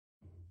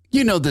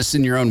You know this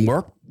in your own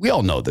work. We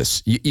all know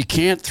this. You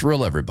can't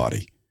thrill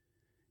everybody.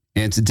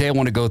 And today I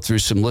want to go through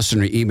some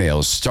listener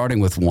emails,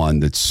 starting with one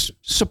that's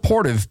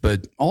supportive,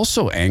 but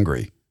also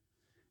angry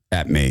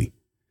at me.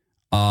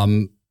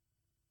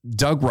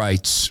 Doug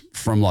writes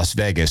from Las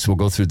Vegas. We'll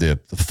go through the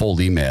full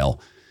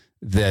email.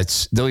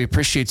 That though he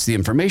appreciates the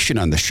information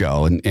on the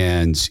show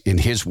and in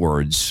his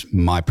words,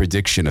 my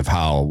prediction of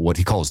how what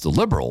he calls the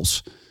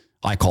liberals,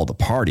 I call the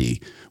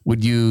party,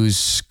 would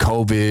use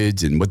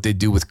COVID and what they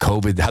do with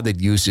COVID, how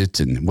they'd use it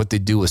and what they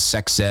do with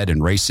sex ed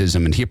and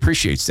racism. And he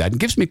appreciates that and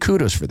gives me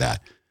kudos for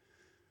that.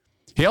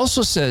 He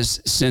also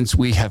says, since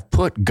we have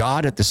put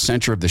God at the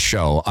center of the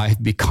show,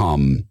 I've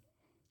become,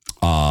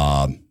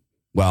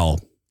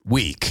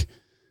 weak.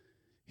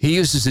 He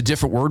uses a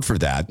different word for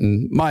that.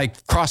 And my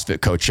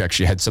CrossFit coach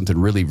actually had something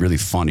really, really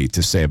funny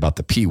to say about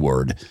the P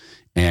word.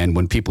 And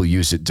when people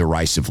use it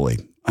derisively,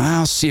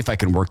 I'll see if I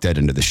can work that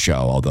into the show,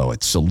 although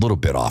it's a little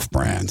bit off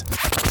brand.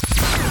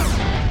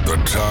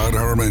 The Todd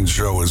Herman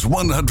Show is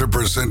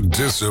 100%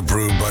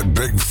 disapproved by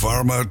big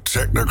pharma,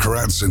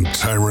 technocrats, and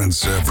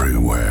tyrants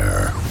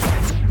everywhere.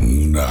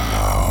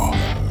 Now,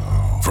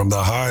 from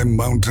the high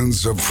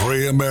mountains of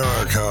free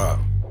America,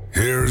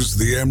 here's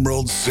the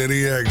Emerald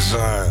City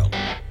exile,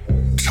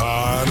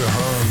 Todd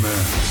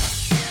Herman.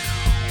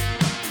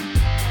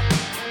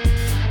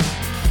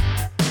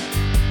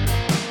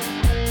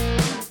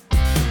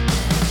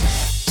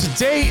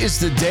 Today is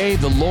the day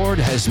the Lord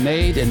has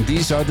made, and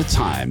these are the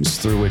times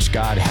through which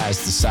God has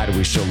decided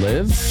we shall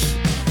live.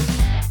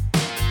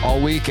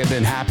 All week, I've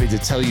been happy to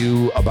tell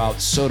you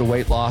about Soda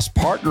Weight Loss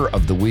Partner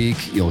of the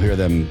Week. You'll hear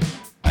them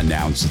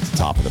announced at the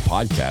top of the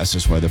podcast.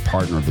 That's why they're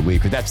Partner of the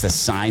Week, or that's the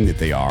sign that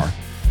they are.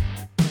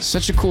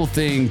 Such a cool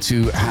thing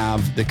to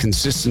have the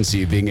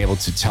consistency of being able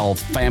to tell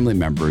family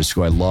members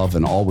who I love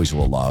and always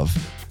will love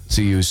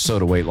to use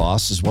Soda Weight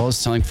Loss, as well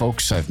as telling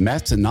folks I've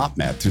met and not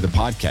met through the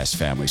podcast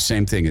family.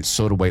 Same thing at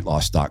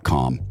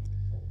sodaweightloss.com.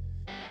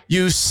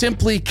 You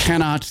simply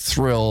cannot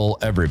thrill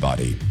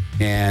everybody.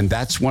 And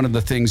that's one of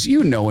the things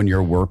you know in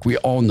your work. We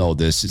all know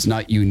this. It's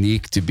not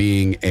unique to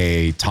being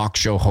a talk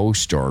show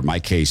host, or in my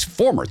case,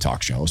 former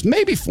talk show host.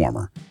 Maybe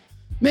former,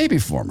 maybe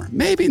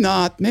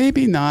not,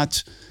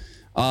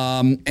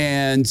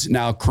 and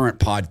now current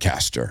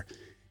podcaster.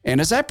 And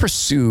as I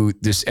pursue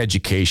this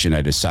education,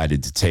 I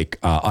decided to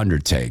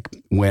undertake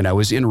when I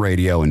was in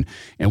radio. And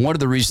one of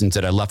the reasons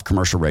that I left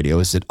commercial radio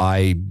is that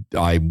I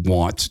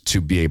want to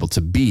be able to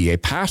be a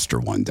pastor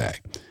one day.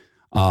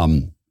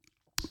 And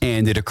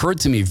it occurred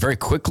to me very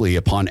quickly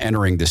upon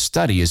entering this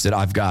study is that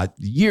I've got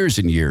years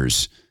and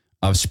years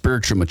of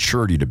spiritual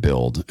maturity to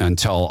build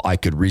until I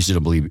could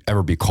reasonably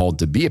ever be called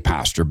to be a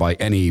pastor by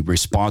any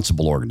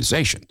responsible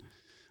organization,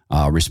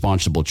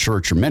 responsible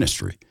church or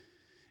ministry.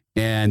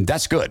 And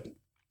that's good,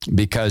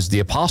 because the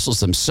apostles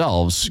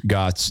themselves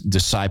got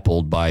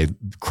discipled by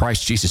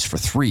Christ Jesus for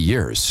 3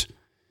 years.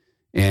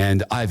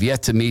 And I've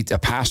yet to meet a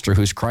pastor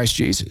who's Christ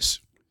Jesus.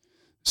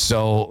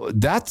 So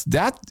that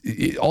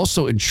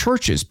also in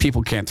churches,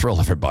 people can't thrill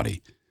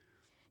everybody.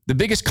 The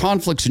biggest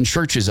conflicts in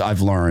churches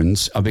I've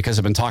learned, because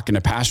I've been talking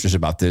to pastors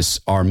about this,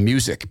 are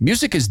music.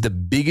 Music is the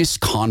biggest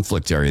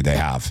conflict area they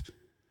have.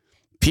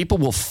 People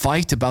will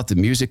fight about the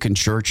music in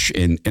church,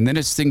 and then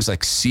it's things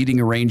like seating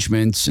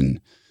arrangements, and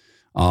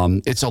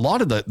it's a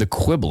lot of the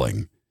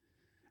quibbling.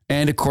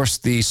 And of course,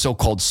 the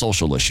so-called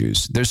social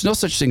issues. There's no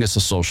such thing as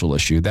a social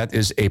issue. That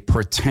is a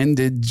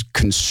pretended,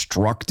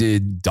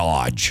 constructed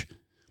dodge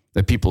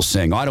that people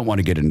saying, I don't want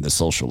to get into the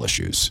social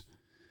issues.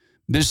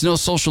 There's no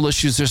social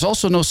issues. There's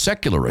also no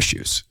secular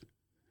issues.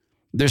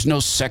 There's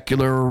no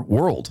secular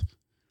world.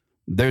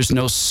 There's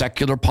no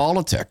secular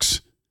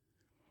politics.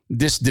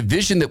 This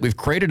division that we've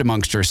created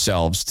amongst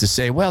ourselves to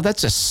say, well,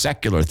 that's a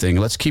secular thing.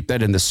 Let's keep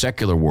that in the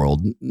secular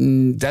world.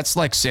 That's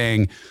like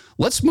saying,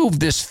 let's move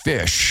this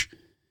fish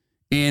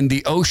in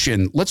the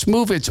ocean. Let's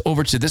move it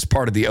over to this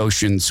part of the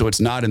ocean so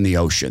it's not in the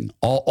ocean.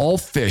 All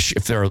fish,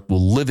 if they're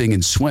living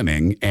and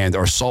swimming and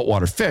are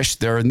saltwater fish,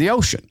 they're in the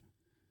ocean.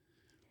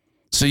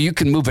 So you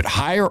can move it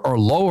higher or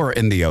lower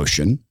in the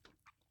ocean.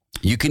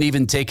 You can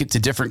even take it to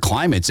different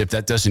climates. If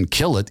that doesn't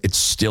kill it, it's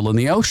still in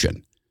the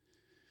ocean.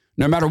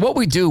 No matter what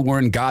we do, we're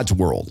in God's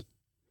world.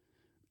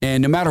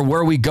 And no matter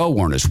where we go,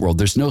 we're in his world.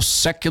 There's no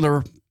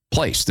secular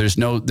place. There's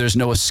no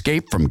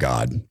escape from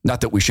God.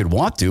 Not that we should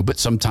want to, but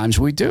sometimes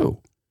we do.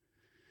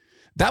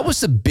 That was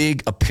the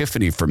big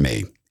epiphany for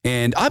me.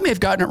 And I may have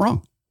gotten it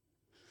wrong.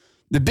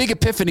 The big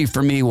epiphany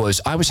for me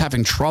was I was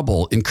having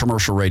trouble in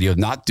commercial radio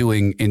not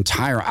doing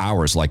entire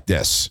hours like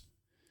this,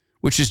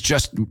 which is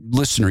just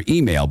listener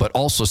email, but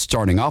also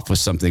starting off with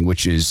something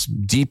which is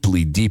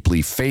deeply,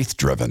 deeply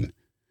faith-driven.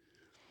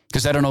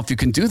 Because I don't know if you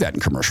can do that in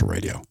commercial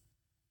radio.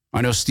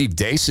 I know Steve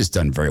Deace has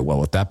done very well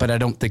with that, but I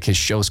don't think his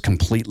show's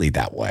completely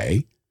that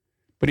way.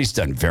 But he's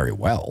done very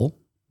well.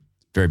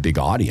 Very big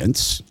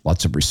audience,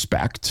 lots of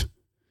respect.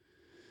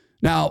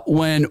 Now,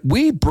 when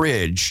we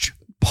bridged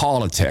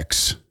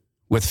politics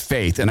with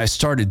faith, and I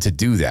started to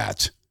do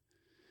that,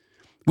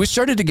 we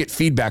started to get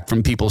feedback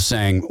from people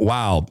saying,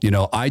 wow,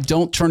 I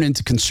don't turn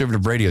into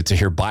conservative radio to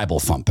hear Bible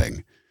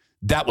thumping.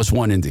 That was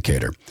one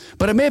indicator.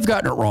 But I may have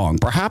gotten it wrong.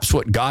 Perhaps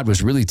what God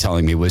was really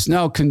telling me was,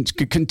 no,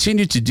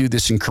 continue to do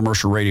this in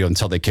commercial radio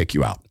until they kick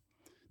you out.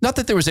 Not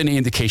that there was any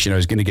indication I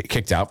was going to get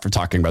kicked out for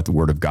talking about the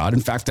word of God.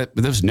 In fact, that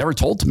was never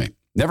told to me.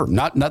 Never.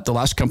 Not the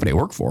last company I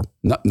worked for.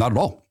 Not at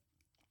all.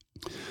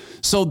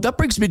 So that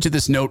brings me to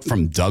this note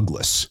from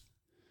Douglas.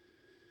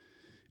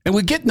 And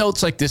we get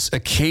notes like this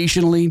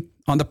occasionally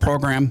on the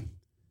program.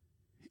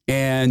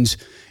 And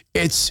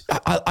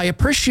I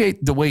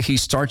appreciate the way he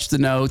starts the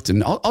note,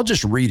 and I'll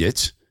just read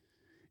it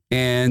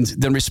and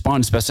then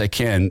respond as best I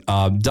can.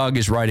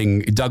 Douglas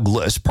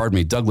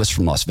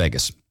from Las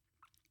Vegas.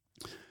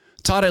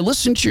 Todd, I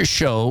listened to your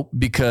show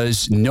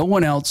because no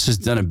one else has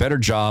done a better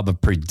job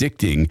of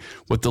predicting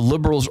what the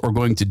liberals are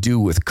going to do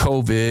with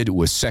COVID,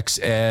 with sex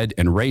ed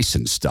and race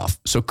and stuff.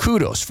 So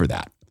kudos for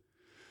that.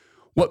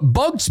 What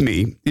bugs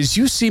me is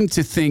you seem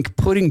to think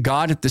putting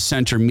God at the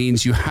center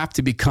means you have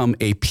to become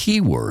a P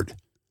word.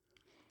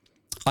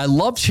 I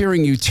loved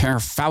hearing you tear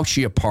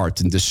Fauci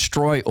apart and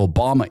destroy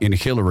Obama and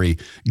Hillary.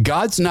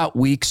 God's not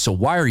weak, so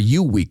why are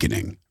you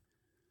weakening?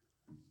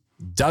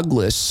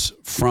 Douglas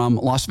from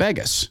Las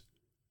Vegas.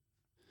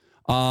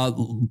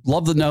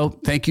 Love the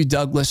note. Thank you,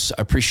 Douglas.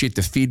 I appreciate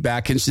the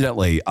feedback.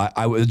 Incidentally,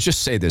 I would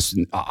just say this.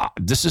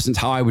 This isn't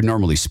how I would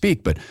normally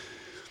speak, but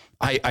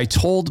I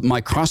told my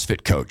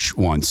CrossFit coach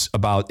once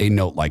about a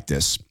note like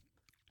this.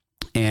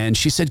 And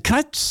she said, can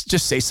I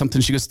just say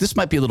something? She goes, this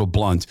might be a little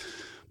blunt,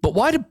 but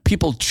why do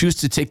people choose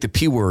to take the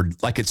P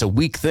word like it's a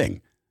weak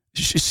thing?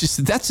 She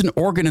said, that's an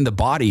organ in the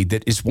body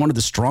that is one of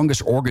the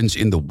strongest organs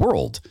in the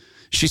world.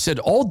 She said,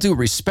 all due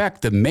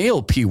respect, the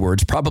male P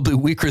word's probably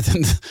weaker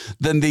than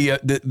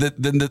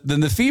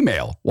the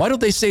female. Why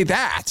don't they say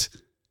that?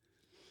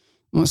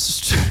 Well,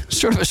 it's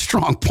sort of a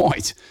strong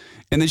point.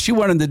 And then she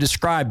wanted to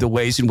describe the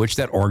ways in which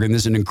that organ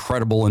is an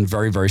incredible and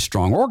very, very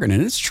strong organ.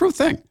 And it's a true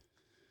thing.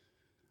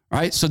 All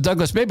right. So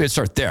Douglas, maybe I'd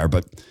start there,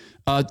 but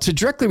to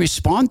directly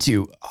respond to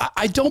you,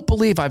 I don't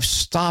believe I've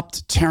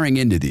stopped tearing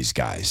into these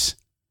guys.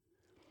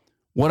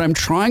 What I'm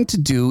trying to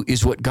do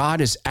is what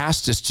God has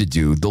asked us to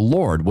do. The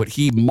Lord, what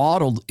he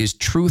modeled is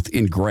truth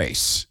in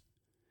grace.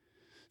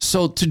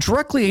 So to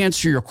directly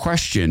answer your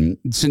question,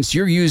 since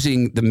you're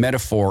using the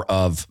metaphor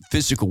of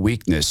physical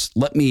weakness,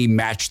 let me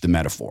match the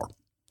metaphor.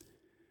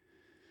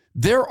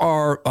 There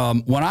are,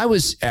 when I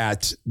was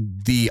at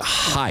the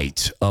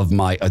height of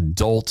my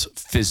adult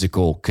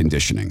physical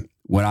conditioning,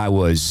 when I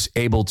was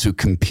able to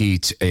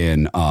compete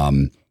in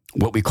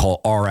what we call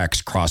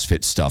RX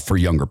CrossFit stuff for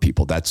younger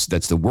people, that's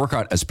the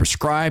workout as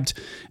prescribed,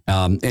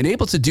 and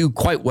able to do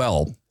quite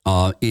well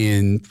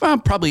in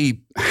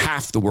probably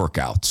half the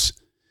workouts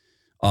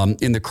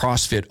in the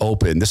CrossFit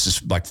Open. This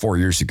is like 4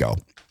 years ago.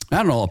 I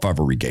don't know if I've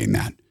ever regained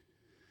that.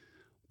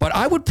 But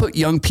I would put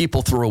young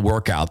people through a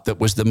workout that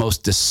was the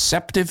most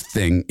deceptive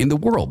thing in the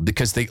world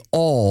because they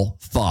all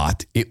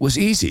thought it was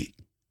easy,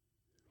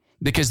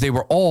 because they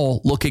were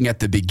all looking at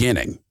the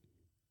beginning.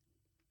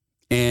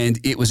 And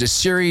it was a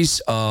series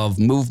of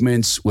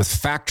movements with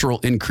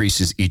factorial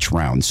increases each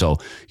round. So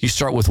you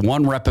start with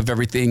 1 rep of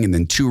everything, and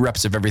then 2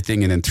 reps of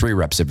everything, and then 3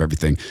 reps of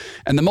everything.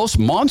 And the most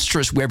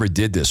monstrous we ever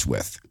did this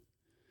with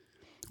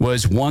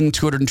was 1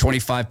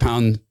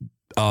 225-pound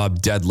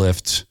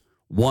deadlift,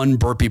 1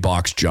 burpee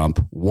box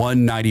jump, 1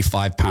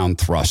 95-pound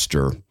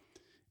thruster,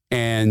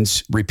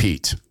 and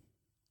repeat.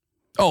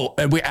 Oh,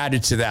 and we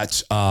added to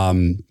that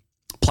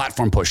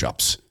platform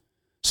push-ups.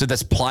 So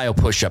that's plyo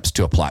push-ups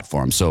to a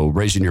platform. So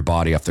raising your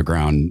body off the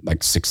ground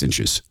like 6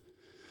 inches.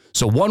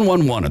 So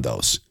 1 of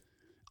those.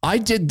 I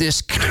did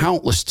this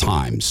countless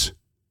times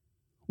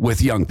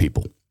with young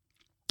people,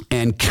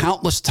 and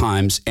countless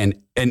times, and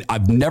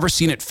I've never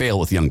seen it fail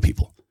with young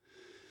people.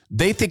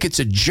 They think it's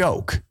a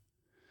joke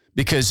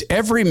because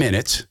every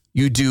minute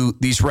you do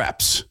these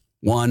reps,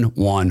 1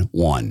 1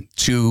 1,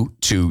 2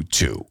 2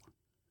 2.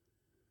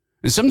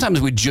 And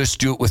sometimes we just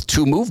do it with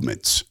 2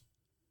 movements.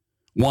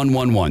 1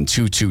 1 1,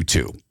 2 2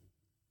 2.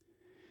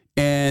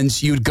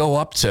 And you'd go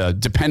up to,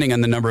 depending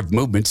on the number of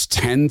movements,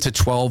 10 to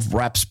 12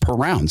 reps per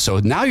round. So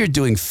now you're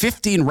doing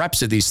 15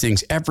 reps of these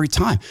things every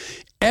time.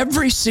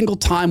 Every single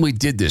time we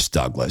did this,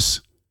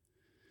 Douglas,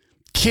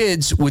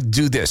 kids would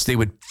do this. They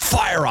would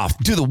fire off,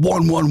 do the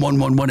 1 1 1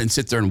 1 1 and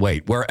sit there and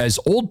wait. Whereas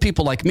old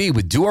people like me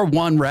would do our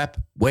 1 rep,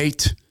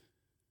 wait,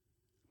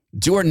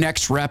 do our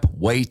next rep,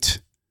 wait.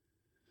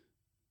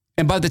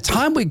 And by the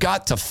time we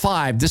got to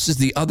 5, this is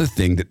the other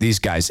thing that these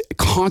guys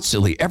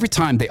constantly, every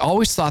time, they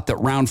always thought that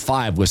round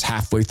 5 was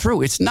halfway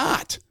through. It's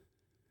not.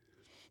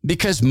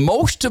 Because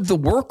most of the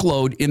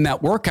workload in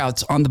that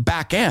workout's on the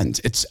back end.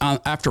 It's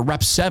after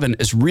rep 7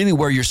 is really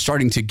where you're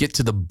starting to get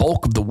to the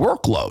bulk of the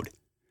workload.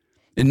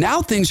 And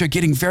now things are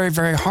getting very,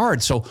 very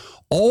hard. So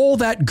all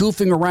that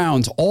goofing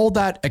around, all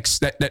that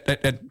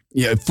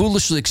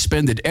foolishly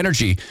expended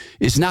energy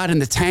is not in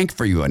the tank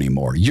for you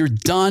anymore. You're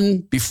done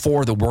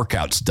before the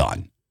workout's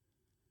done.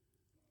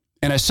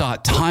 And I saw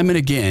it time and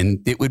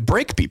again, it would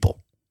break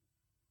people.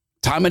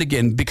 Time and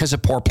again because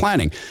of poor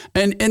planning.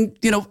 And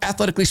you know,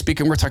 athletically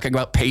speaking, we're talking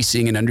about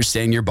pacing and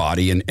understanding your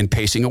body and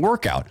pacing a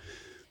workout.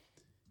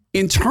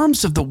 In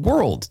terms of the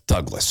world,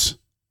 Douglas,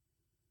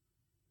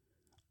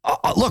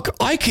 Look,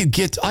 I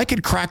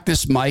could crack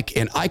this mic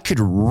and I could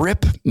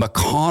rip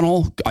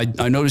McConnell.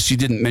 I noticed you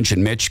didn't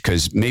mention Mitch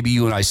because maybe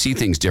you and I see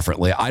things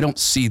differently. I don't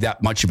see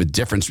that much of a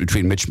difference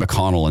between Mitch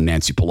McConnell and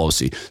Nancy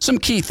Pelosi. Some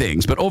key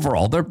things, but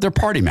overall, they're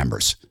party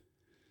members.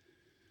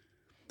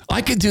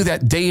 I could do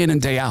that day in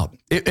and day out.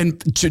 And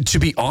to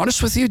be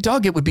honest with you,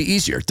 Doug, it would be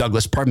easier.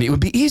 Douglas, pardon me, it would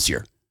be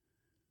easier.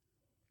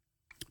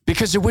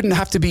 Because there wouldn't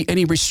have to be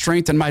any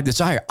restraint in my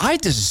desire. I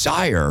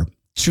desire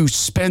to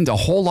spend a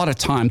whole lot of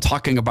time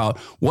talking about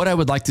what I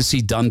would like to see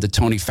done to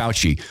Tony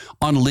Fauci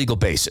on a legal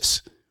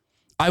basis.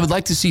 I would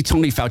like to see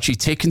Tony Fauci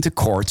taken to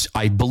court.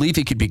 I believe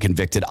he could be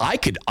convicted.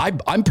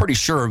 I'm pretty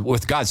sure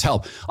with God's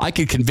help, I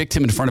could convict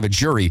him in front of a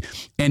jury.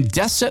 And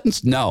death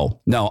sentence?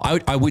 No,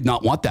 I would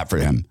not want that for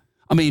him.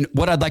 I mean,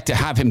 what I'd like to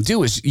have him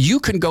do is you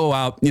can go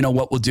out,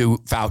 what we'll do,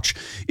 Fauci,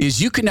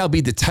 is you can now be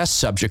the test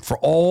subject for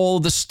all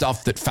the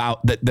stuff that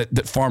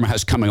pharma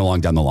has coming along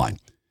down the line.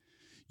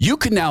 You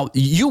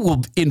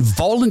will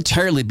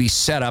involuntarily be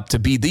set up to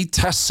be the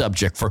test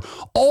subject for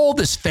all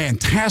this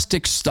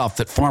fantastic stuff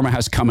that pharma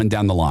has coming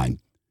down the line.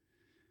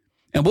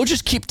 And we'll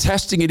just keep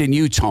testing it in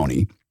you,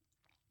 Tony.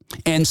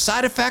 And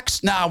side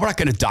effects? No, we're not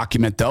going to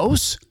document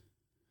those.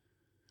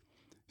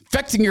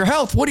 Affecting your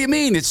health? What do you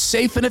mean? It's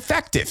safe and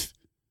effective.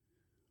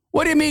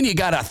 What do you mean you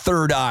got a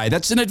third eye?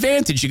 That's an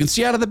advantage. You can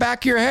see out of the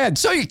back of your head.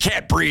 So you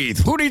can't breathe.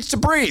 Who needs to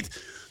breathe?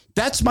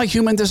 That's my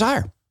human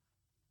desire.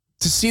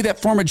 To see that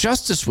form of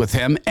justice with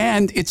him.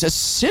 And it's a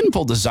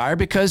sinful desire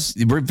because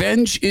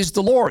revenge is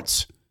the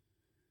Lord's.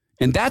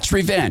 And that's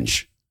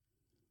revenge.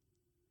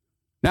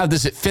 Now,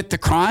 does it fit the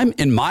crime?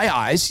 In my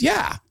eyes,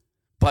 yeah.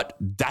 But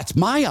that's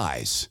my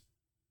eyes.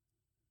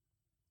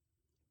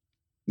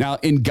 Now,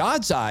 in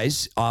God's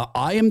eyes,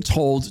 I am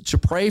told to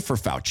pray for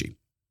Fauci.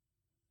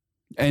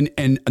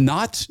 And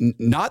not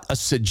a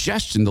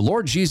suggestion. The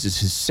Lord Jesus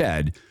has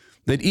said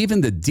that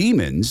even the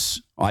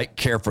demons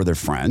care for their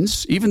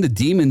friends. Even the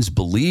demons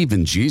believe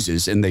in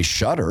Jesus and they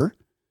shudder.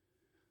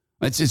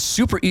 It's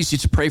super easy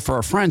to pray for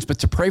our friends, but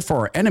to pray for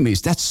our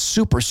enemies, that's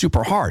super,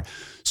 super hard.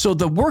 So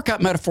the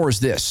workout metaphor is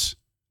this.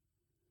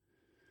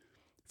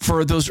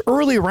 For those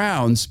early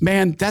rounds,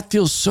 man, that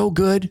feels so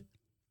good.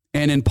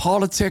 And in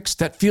politics,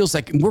 that feels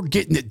like we're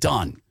getting it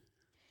done.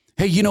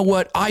 Hey, you know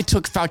what? I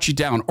took Fauci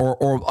down,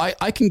 or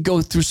I can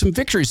go through some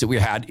victories that we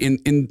had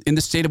in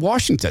the state of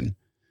Washington.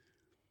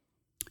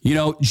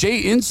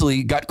 Jay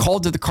Inslee got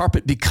called to the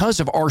carpet because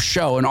of our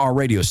show and our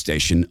radio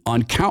station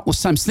on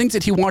countless times, things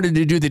that he wanted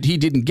to do that he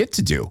didn't get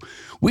to do.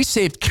 We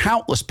saved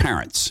countless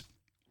parents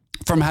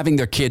from having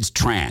their kids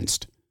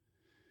transed.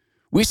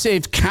 We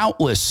saved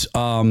countless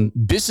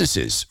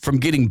businesses from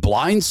getting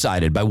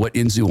blindsided by what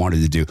Inslee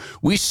wanted to do.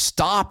 We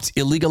stopped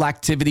illegal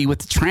activity with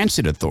the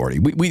Transit Authority.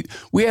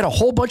 We had a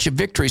whole bunch of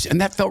victories,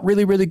 and that felt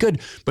really, really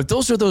good. But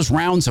those are those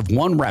rounds of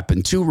 1 rep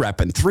and 2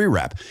 rep and 3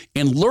 rep.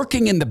 And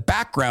lurking in the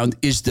background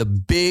is the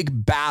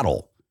big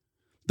battle,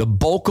 the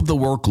bulk of the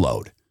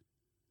workload.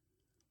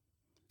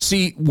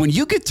 See, when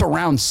you get to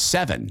round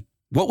 7,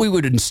 what we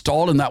would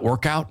install in that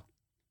workout,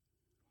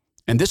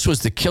 and this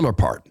was the killer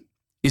part,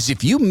 is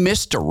if you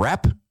missed a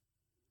rep,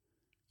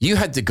 you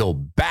had to go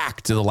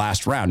back to the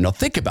last round. Now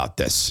think about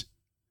this.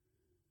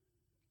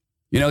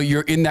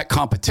 You're in that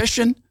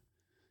competition.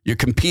 You're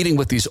competing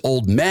with these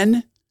old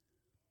men.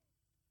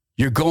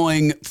 You're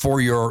going for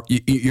you're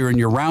in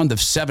your round of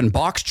 7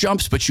 box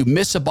jumps, but you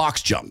miss a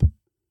box jump.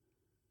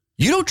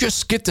 You don't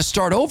just get to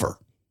start over.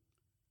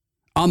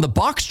 On the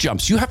box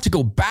jumps, you have to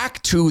go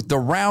back to the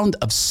round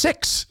of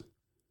 6.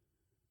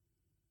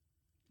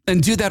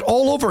 And do that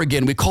all over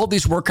again. We call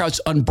these workouts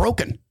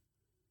unbroken.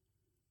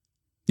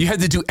 You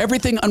had to do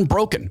everything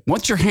unbroken.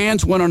 Once your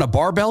hands went on a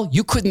barbell,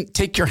 you couldn't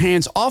take your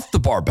hands off the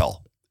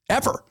barbell,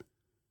 ever.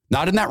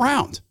 Not in that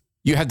round.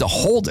 You had to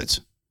hold it.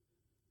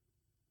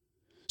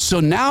 So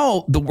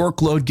now the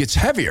workload gets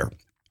heavier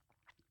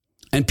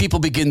and people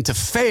begin to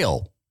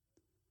fail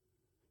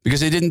because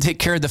they didn't take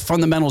care of the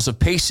fundamentals of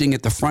pacing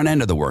at the front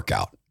end of the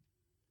workout.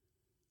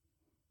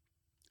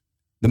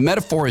 The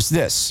metaphor is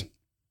this.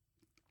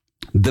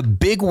 The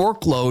big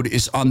workload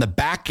is on the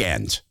back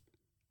end.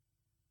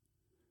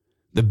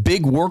 The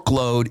big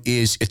workload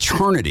is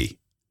eternity.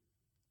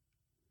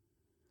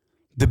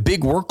 The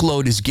big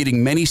workload is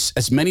getting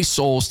as many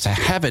souls to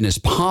heaven as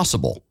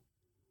possible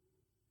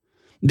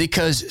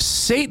because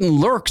Satan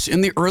lurks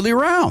in the early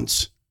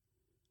rounds.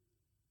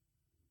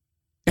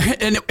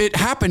 And it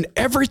happened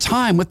every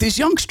time with these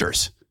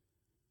youngsters.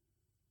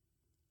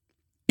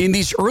 In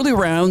these early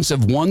rounds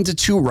of 1 to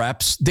 2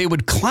 reps, they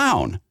would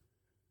clown.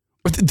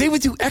 They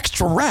would do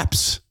extra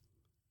reps.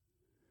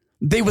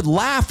 They would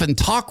laugh and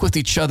talk with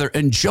each other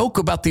and joke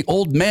about the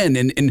old men.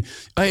 And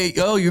hey,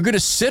 you're going to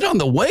sit on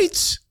the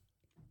weights?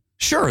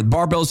 Sure, the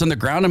barbell's on the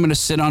ground. I'm going to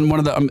sit on one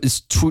of the, it's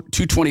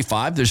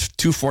 225. There's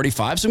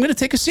 245. So I'm going to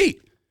take a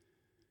seat.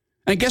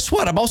 And guess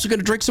what? I'm also going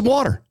to drink some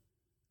water.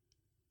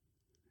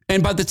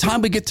 And by the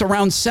time we get to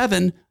round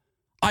 7,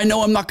 I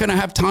know I'm not going to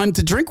have time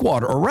to drink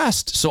water or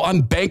rest. So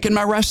I'm banking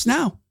my rest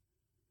now.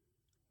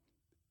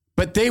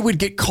 But they would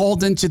get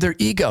called into their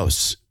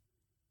egos.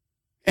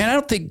 And I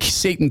don't think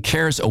Satan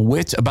cares a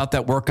whit about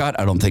that workout.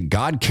 I don't think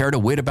God cared a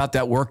whit about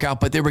that workout,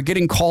 but they were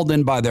getting called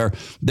in by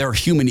their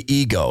human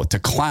ego to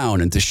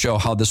clown and to show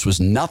how this was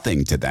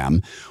nothing to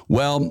them.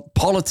 Well,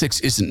 politics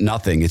isn't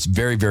nothing. It's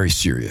very, very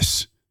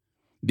serious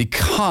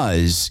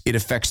because it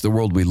affects the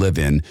world we live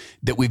in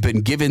that we've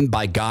been given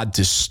by God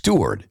to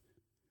steward.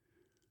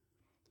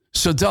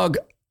 So, Doug,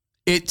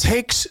 it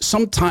takes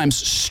sometimes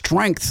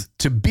strength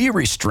to be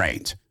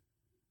restrained.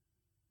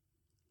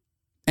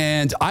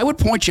 And I would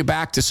point you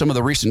back to some of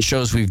the recent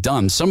shows we've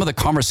done. Some of the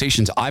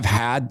conversations I've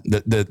had,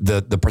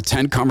 the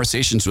pretend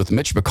conversations with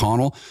Mitch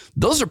McConnell,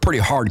 those are pretty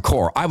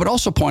hardcore. I would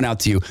also point out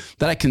to you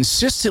that I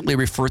consistently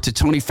refer to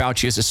Tony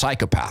Fauci as a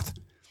psychopath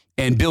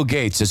and Bill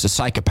Gates as a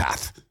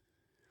psychopath.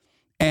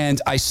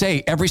 And I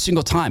say every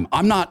single time,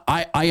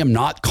 I am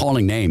not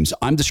calling names.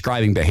 I'm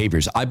describing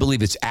behaviors. I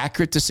believe it's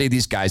accurate to say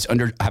these guys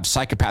have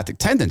psychopathic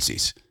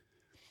tendencies.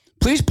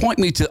 Please point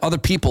me to other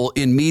people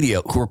in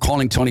media who are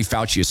calling Tony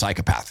Fauci a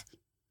psychopath.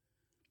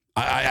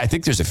 I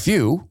think there's a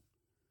few.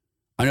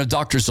 I know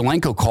Dr.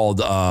 Zelenko called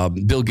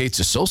Bill Gates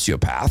a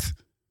sociopath.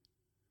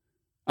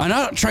 I'm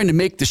not trying to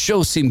make the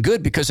show seem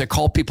good because I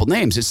call people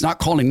names. It's not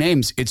calling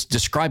names. It's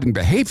describing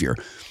behavior.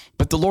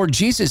 But the Lord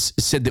Jesus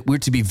said that we're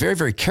to be very,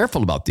 very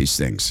careful about these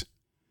things,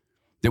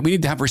 that we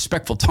need to have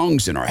respectful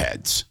tongues in our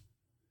heads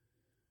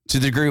to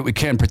the degree that we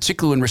can,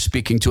 particularly when we're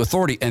speaking to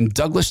authority. And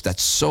Douglas,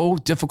 that's so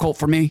difficult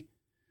for me.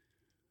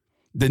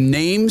 The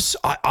names,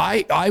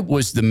 I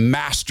was the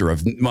master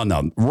of, well,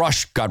 no,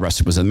 Rush, God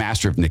rest him, was the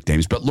master of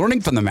nicknames. But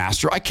learning from the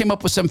master, I came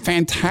up with some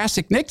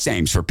fantastic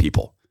nicknames for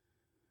people.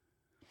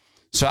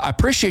 So I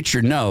appreciate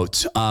your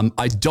note.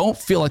 I don't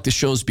feel like the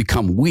show's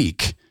become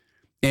weak.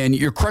 And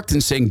you're correct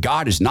in saying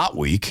God is not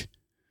weak.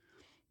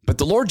 But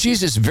the Lord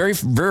Jesus very,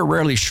 very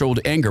rarely showed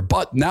anger.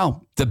 But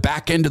now, the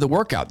back end of the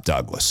workout,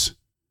 Douglas.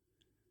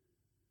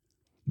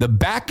 The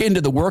back end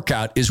of the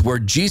workout is where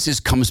Jesus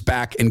comes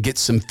back and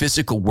gets some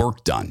physical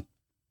work done.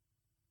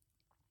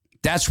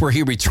 That's where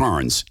he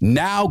returns.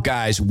 Now,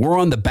 guys, we're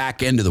on the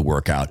back end of the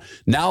workout.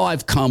 Now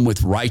I've come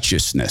with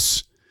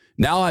righteousness.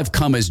 Now I've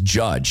come as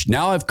judge.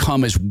 Now I've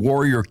come as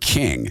warrior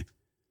king.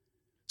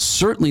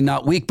 Certainly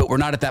not weak, but we're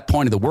not at that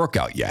point of the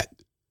workout yet.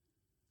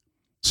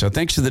 So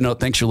thanks for the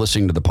note. Thanks for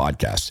listening to the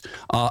podcast.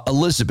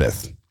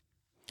 Elizabeth.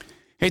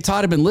 Hey,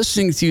 Todd, I've been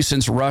listening to you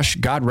since Rush.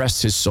 God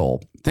rest his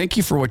soul. Thank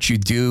you for what you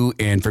do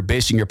and for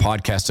basing your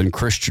podcast on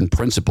Christian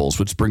principles,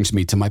 which brings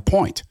me to my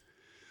point.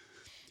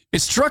 It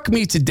struck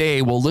me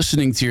today while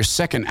listening to your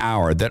second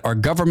hour that our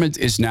government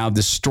is now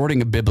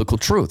distorting a biblical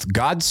truth.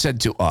 God said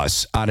to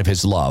us out of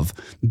his love,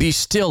 be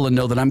still and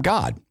know that I'm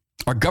God.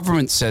 Our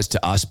government says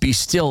to us, be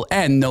still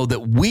and know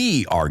that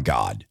we are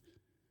God.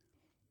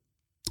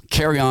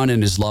 Carry on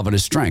in his love and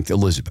his strength,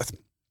 Elizabeth.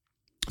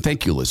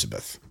 Thank you,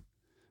 Elizabeth.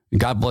 And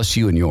God bless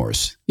you and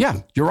yours.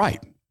 Yeah, you're right.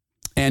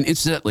 And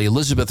incidentally,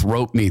 Elizabeth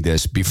wrote me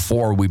this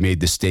before we made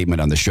this statement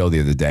on the show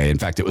the other day. In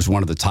fact, it was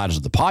one of the titles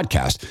of the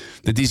podcast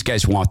that these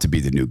guys want to be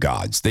the new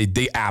gods.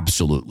 They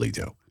absolutely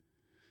do.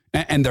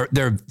 And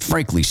they're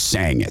frankly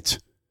saying it.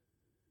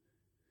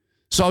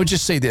 So I would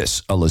just say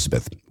this,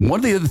 Elizabeth.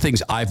 One of the other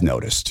things I've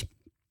noticed,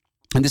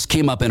 and this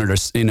came up in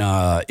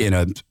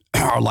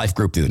our life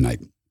group the other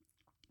night.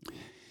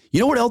 You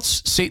know what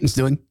else Satan's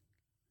doing?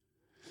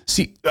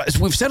 See, as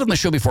we've said on the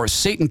show before,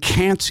 Satan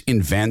can't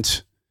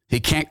invent. He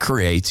can't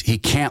create. He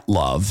can't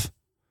love.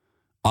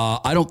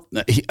 I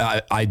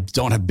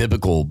don't have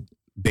biblical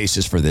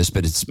basis for this,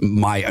 but it's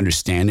my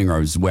understanding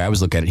or the way I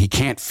was looking at it. He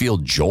can't feel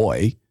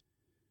joy.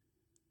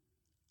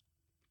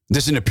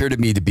 Doesn't appear to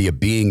me to be a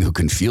being who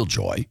can feel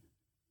joy.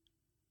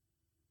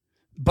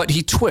 But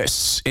he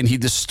twists and he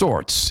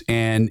distorts.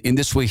 And in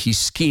this way, he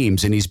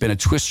schemes. And he's been a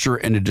twister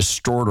and a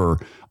distorter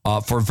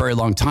for a very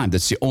long time.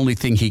 That's the only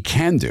thing he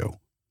can do.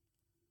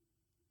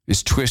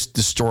 Is twist,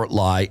 distort,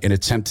 lie, and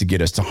attempt to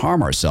get us to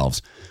harm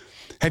ourselves.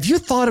 Have you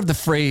thought of the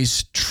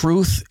phrase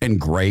truth and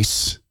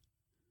grace?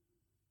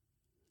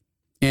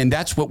 And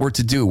that's what we're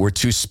to do. We're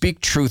to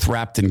speak truth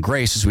wrapped in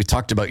grace, as we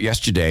talked about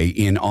yesterday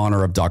in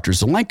honor of Dr.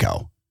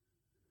 Zelenko.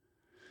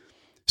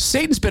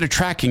 Satan's been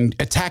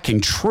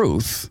attacking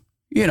truth.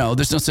 You know,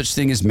 there's no such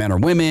thing as men or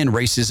women.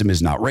 Racism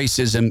is not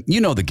racism. You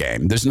know the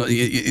game. There's no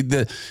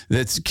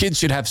the kids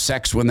should have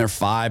sex when they're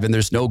 5, and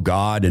there's no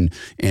God. And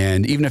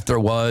even if there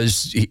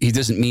was, he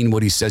doesn't mean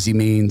what he says he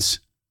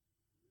means.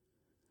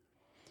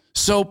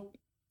 So,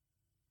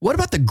 what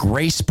about the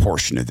grace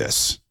portion of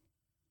this?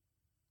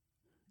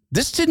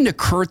 This didn't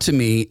occur to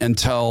me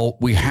until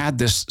we had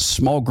this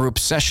small group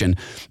session,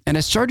 and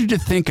I started to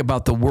think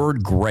about the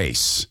word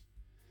grace.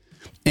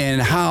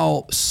 And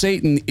how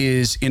Satan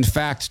is, in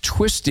fact,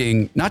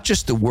 twisting not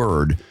just the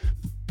word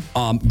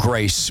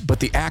grace,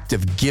 but the act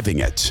of giving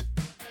it.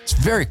 It's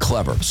very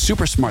clever,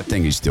 super smart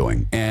thing he's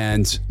doing.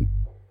 And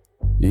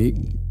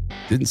he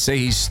didn't say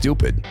he's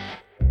stupid.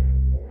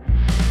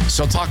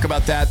 So I'll talk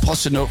about that,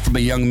 plus a note from a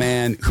young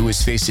man who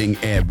is facing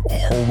a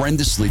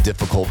horrendously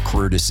difficult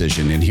career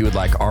decision, and he would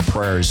like our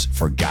prayers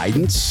for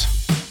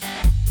guidance.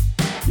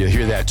 You'll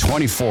hear that.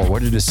 24,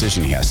 what a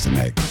decision he has to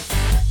make.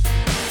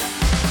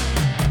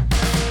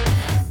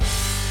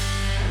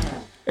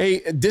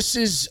 Hey, this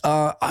is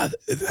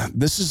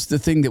the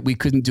thing that we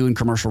couldn't do in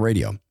commercial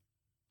radio.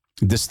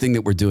 This thing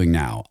that we're doing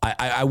now.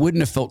 I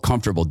wouldn't have felt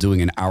comfortable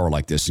doing an hour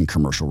like this in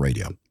commercial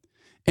radio.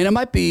 And it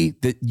might be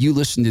that you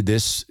listen to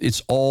this.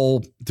 It's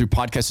all through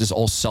podcasts. It's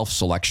all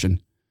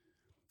self-selection.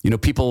 You know,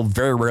 people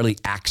very rarely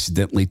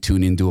accidentally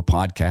tune into a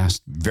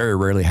podcast. Very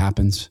rarely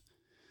happens.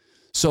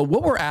 So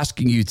what we're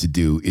asking you to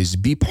do is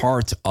be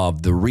part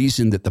of the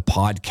reason that the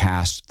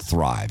podcast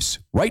thrives.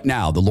 Right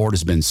now, the Lord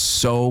has been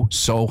so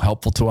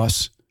helpful to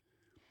us.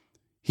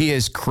 He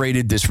has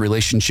created this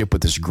relationship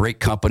with this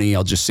great company.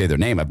 I'll just say their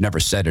name. I've never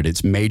said it.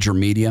 It's Major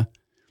Media.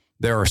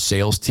 They're our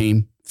sales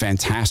team.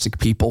 Fantastic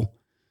people.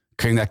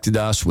 Connected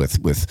us with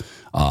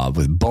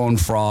Bone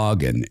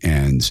Frog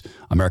and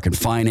American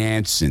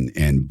Finance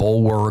and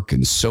Bulwark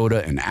and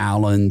Soda and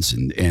Allen's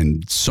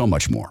and so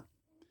much more.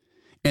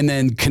 And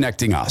then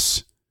connecting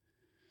us.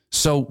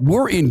 So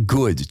we're in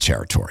good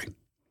territory.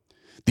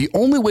 The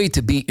only way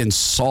to be in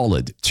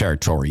solid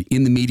territory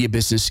in the media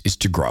business is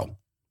to grow.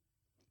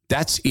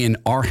 That's in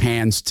our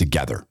hands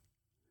together.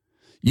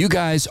 You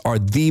guys are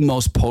the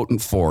most potent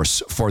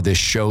force for this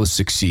show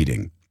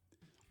succeeding.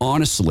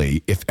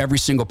 Honestly, if every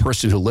single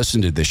person who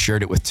listened to this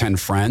shared it with 10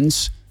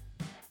 friends,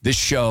 this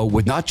show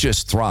would not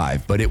just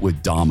thrive, but it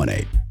would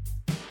dominate.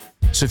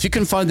 So if you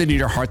can find it in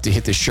your heart to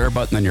hit the share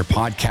button on your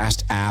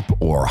podcast app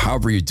or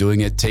however you're doing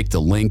it, take the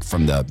link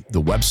from the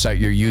website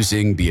you're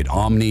using, be it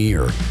Omni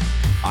or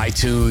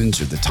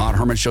iTunes or the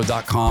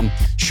ToddHermanShow.com.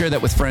 Share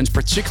that with friends,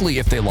 particularly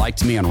if they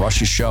liked me on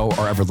Rush's show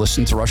or ever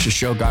listened to Rush's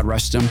show, God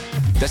rest him.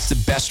 That's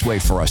the best way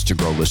for us to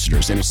grow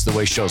listeners. And it's the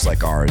way shows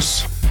like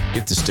ours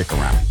get to stick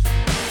around.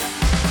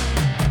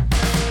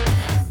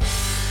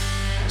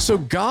 So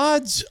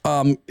God's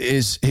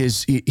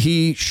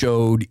he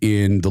showed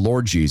in the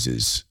Lord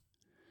Jesus,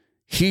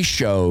 he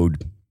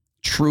showed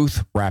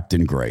truth wrapped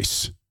in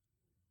grace.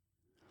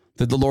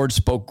 That the Lord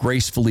spoke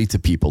gracefully to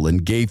people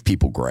and gave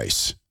people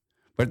grace,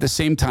 but at the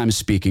same time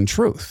speaking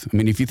truth. I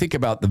mean, if you think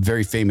about the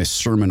very famous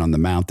Sermon on the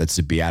Mount, that's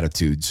the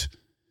Beatitudes.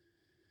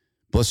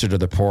 Blessed are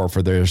the poor,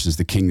 for theirs is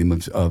the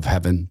kingdom of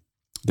heaven.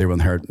 They will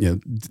inherit,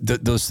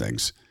 those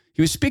things.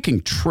 He was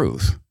speaking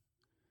truth.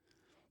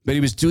 But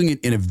he was doing it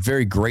in a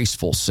very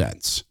graceful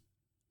sense.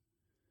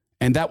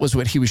 And that was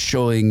what he was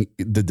showing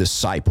the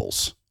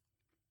disciples,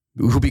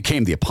 who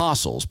became the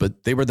apostles,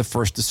 but they were the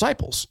first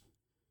disciples.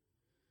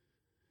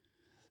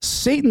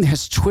 Satan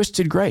has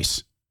twisted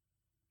grace.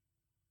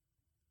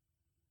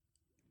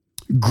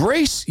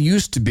 Grace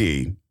used to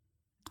be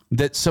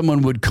that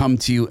someone would come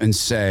to you and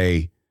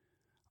say,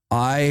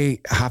 I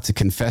have to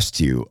confess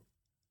to you,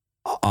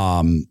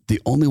 the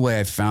only way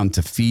I've found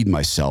to feed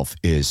myself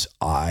is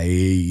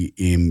I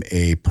am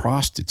a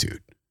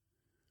prostitute.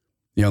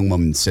 The young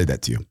woman said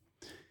that to you.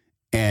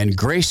 And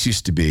grace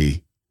used to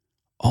be,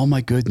 oh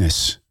my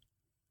goodness,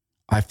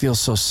 I feel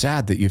so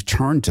sad that you've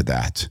turned to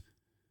that.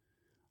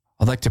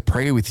 I'd like to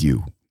pray with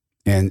you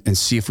and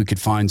see if we could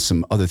find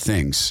some other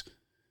things.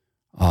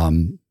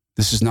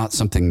 This is not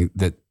something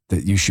that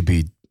you should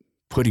be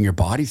putting your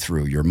body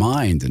through, your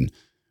mind,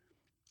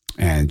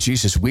 and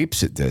Jesus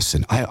weeps at this,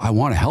 and I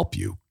want to help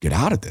you get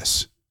out of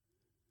this.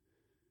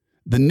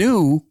 The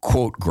new,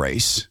 quote,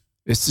 grace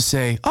is to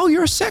say, oh,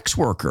 you're a sex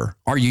worker.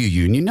 Are you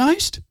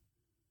unionized?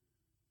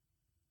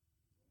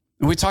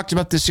 And we talked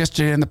about this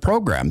yesterday in the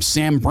program.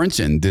 Sam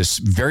Brinton, this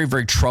very,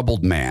 very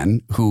troubled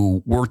man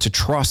who we're to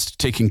trust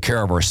taking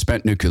care of our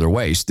spent nuclear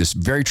waste, this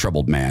very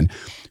troubled man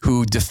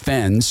who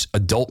defends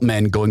adult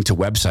men going to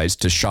websites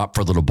to shop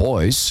for little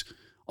boys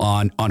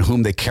on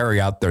whom they carry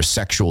out their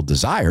sexual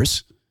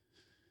desires.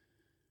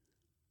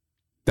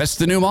 That's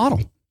the new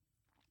model.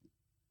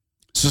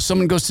 So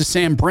someone goes to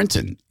Sam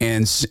Brinton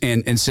and says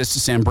to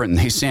Sam Brinton,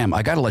 hey, Sam,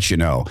 I got to let you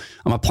know,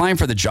 I'm applying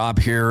for the job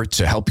here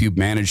to help you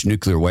manage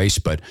nuclear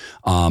waste. But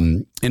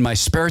in my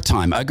spare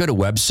time, I go to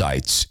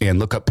websites and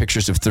look up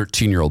pictures of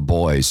 13-year-old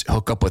boys,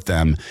 hook up with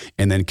them,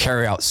 and then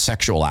carry out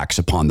sexual acts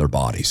upon their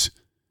bodies.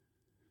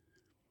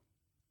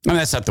 I mean,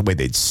 that's not the way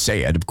they'd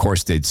say it. Of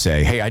course, they'd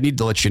say, hey, I need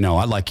to let you know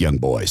I like young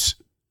boys.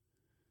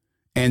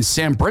 And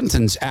Sam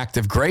Brinton's act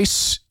of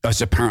grace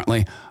is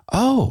apparently,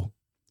 oh,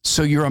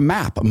 so you're a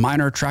MAP, a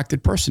minor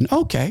attracted person.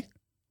 Okay.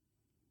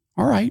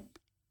 All right.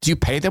 Do you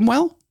pay them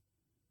well?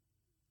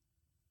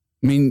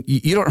 I mean,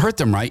 you don't hurt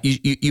them, right?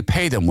 You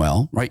pay them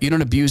well, right? You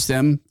don't abuse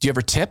them. Do you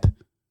ever tip?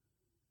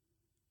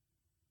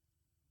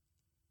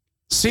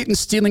 Satan's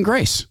stealing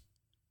grace.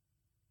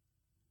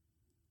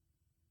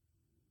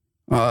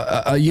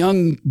 A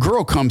young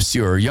girl comes to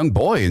you, or a young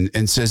boy,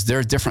 and says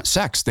they're a different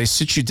sex. They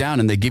sit you down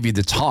and they give you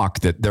the talk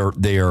that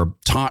they are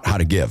taught how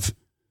to give.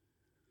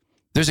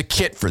 There's a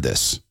kit for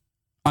this.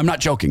 I'm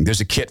not joking.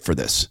 There's a kit for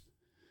this,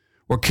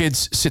 where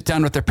kids sit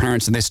down with their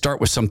parents and they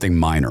start with something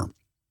minor.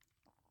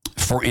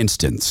 For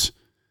instance,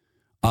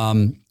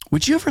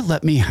 would you ever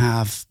let me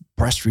have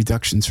breast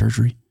reduction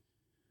surgery?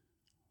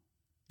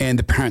 And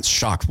the parent's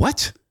shocked.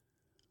 What?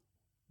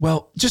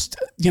 Well, just,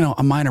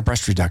 a minor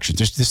breast reduction.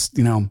 Just this,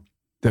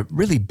 they're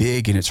really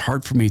big and it's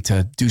hard for me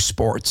to do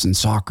sports and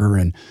soccer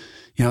and,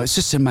 it's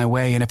just in my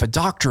way. And if a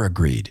doctor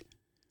agreed,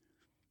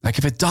 Like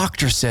if a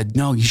doctor said,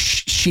 no,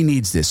 she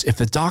needs this.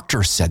 If a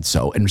doctor said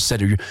so and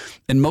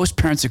most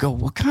parents would go,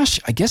 well, gosh,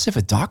 I guess if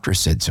a doctor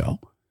said so.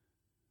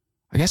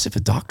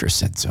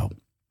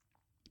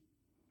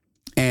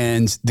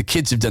 And the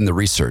kids have done the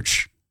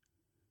research.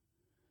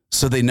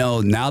 So they know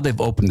now they've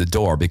opened the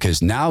door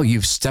because now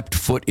you've stepped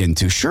foot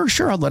into, sure,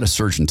 I'll let a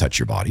surgeon touch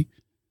your body.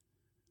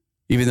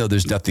 Even though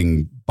there's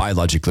nothing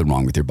biologically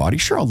wrong with your body,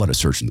 sure, I'll let a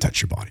surgeon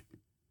touch your body.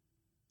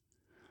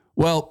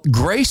 Well,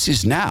 grace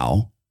is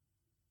now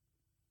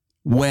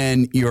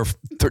when your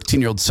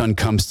 13-year-old son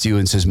comes to you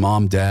and says,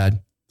 Mom,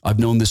 Dad, I've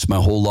known this my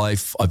whole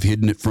life. I've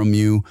hidden it from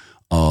you.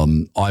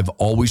 I've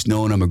always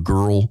known I'm a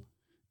girl,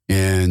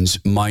 and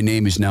my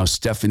name is now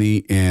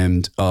Stephanie.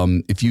 And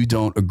if you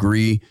don't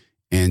agree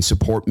and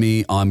support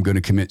me, I'm going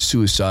to commit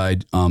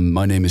suicide.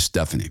 My name is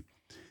Stephanie.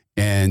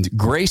 And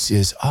grace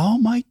is, oh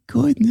my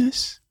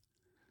goodness,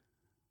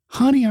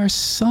 honey, our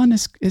son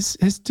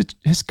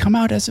has come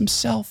out as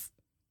himself.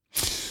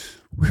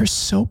 We're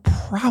so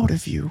proud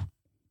of you.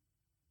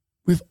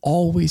 We've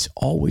always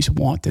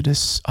wanted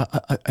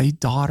a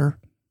daughter.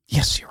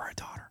 Yes, you're a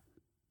daughter.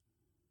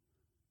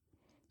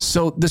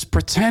 So this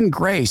pretend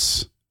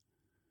grace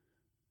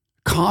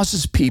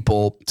causes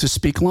people to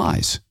speak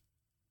lies.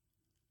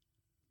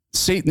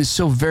 Satan is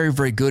so very,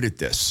 very good at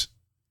this.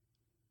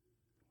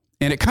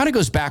 And it kind of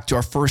goes back to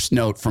our first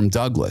note from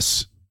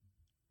Douglas.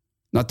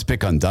 Not to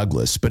pick on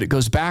Douglas, but it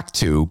goes back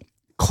to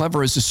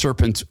clever as a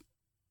serpent,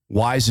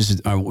 wise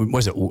as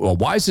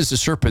a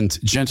serpent,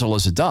 gentle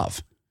as a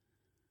dove.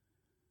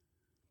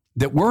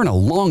 That we're in a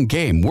long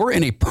game. We're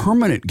in a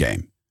permanent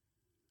game.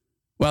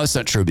 Well, it's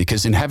not true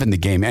because in heaven the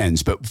game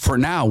ends. But for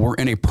now, we're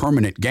in a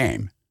permanent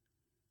game.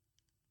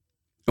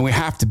 And we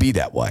have to be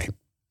that way.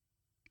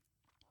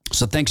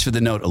 So thanks for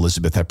the note,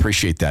 Elizabeth. I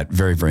appreciate that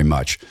very, very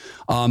much.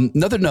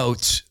 Another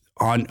note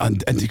on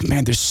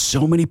man, there's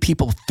so many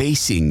people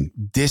facing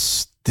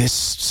this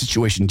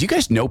situation. Do you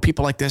guys know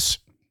people like this?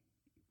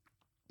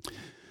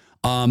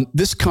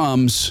 This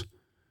comes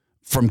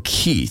from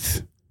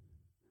Keith.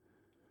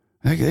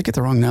 Did I get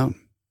the wrong note?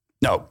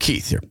 No,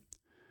 Keith here.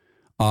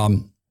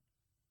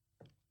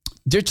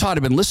 Dear Todd,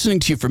 I've been listening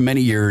to you for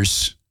many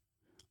years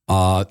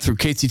through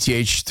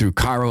KTTH, through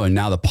Cairo, and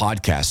now the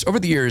podcast. Over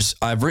the years,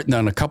 I've written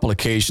on a couple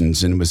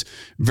occasions and was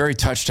very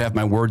touched to have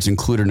my words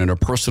included in a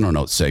personal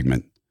note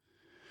segment.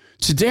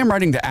 Today, I'm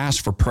writing to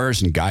ask for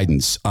prayers and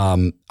guidance.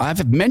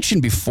 I've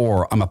mentioned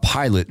before, I'm a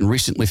pilot and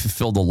recently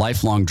fulfilled a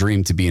lifelong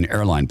dream to be an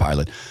airline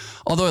pilot.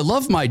 Although I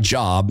love my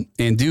job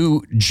and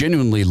do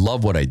genuinely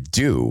love what I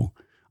do,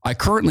 I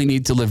currently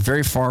need to live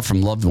very far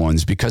from loved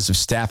ones because of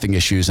staffing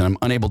issues, and I'm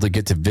unable to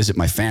get to visit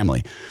my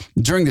family.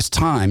 During this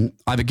time,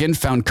 I've again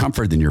found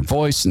comfort in your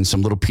voice and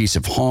some little piece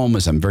of home,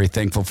 as I'm very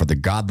thankful for the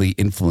godly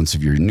influence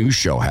of your new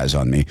show has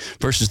on me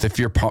versus the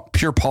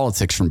pure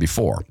politics from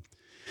before.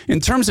 In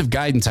terms of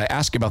guidance, I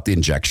ask about the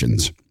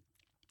injections.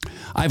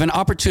 I have an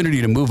opportunity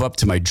to move up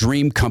to my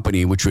dream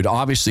company, which would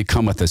obviously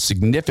come with a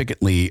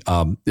significantly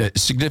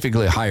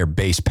higher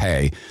base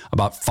pay,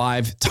 about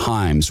 5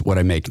 times what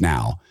I make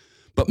now.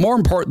 But more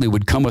importantly,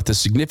 would come with a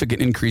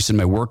significant increase in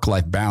my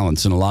work-life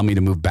balance and allow me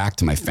to move back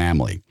to my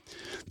family.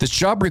 This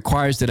job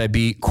requires that I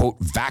be, quote,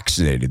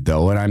 vaccinated,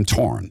 though, and I'm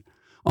torn.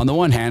 On the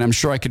one hand, I'm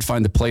sure I could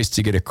find a place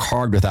to get a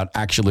card without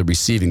actually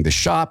receiving the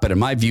shot, but in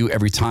my view,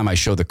 every time I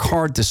show the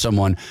card to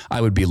someone,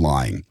 I would be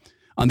lying.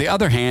 On the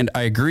other hand,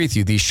 I agree with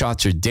you, these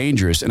shots are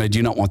dangerous and I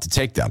do not want to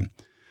take them.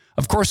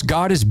 Of course,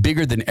 God is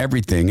bigger than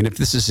everything, and if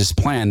this is his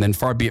plan, then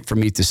far be it from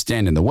me to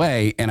stand in the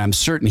way, and I'm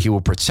certain he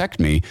will protect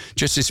me,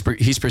 just as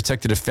he's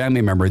protected a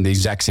family member in the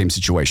exact same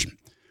situation.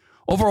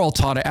 Overall,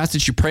 Todd, I ask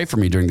that you pray for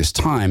me during this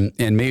time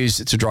and maybe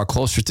to draw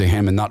closer to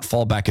him and not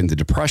fall back into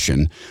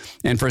depression,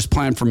 and for his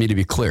plan for me to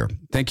be clear.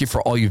 Thank you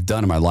for all you've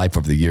done in my life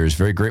over the years.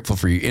 Very grateful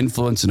for your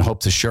influence and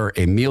hope to share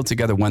a meal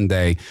together one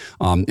day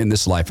in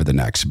this life or the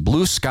next.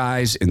 Blue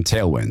skies and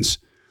tailwinds.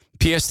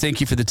 P.S. Thank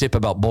you for the tip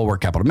about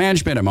Bulwark Capital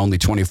Management. I'm only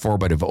 24,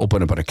 but I've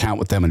opened up an account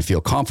with them and feel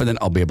confident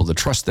I'll be able to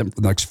trust them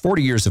for the next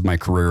 40 years of my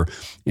career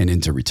and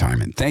into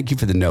retirement. Thank you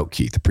for the note,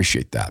 Keith.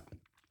 Appreciate that.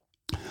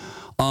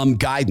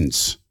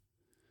 Guidance.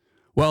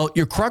 Well,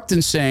 you're correct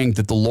in saying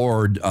that the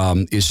Lord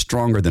is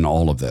stronger than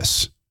all of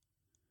this.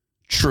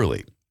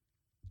 Truly.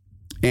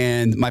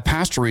 And my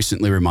pastor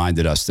recently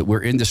reminded us that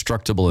we're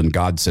indestructible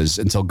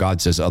until God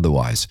says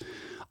otherwise.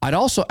 I'd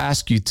also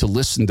ask you to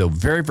listen, though,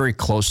 very, very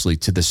closely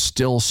to the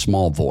still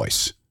small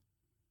voice.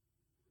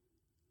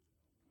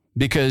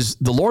 Because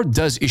the Lord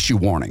does issue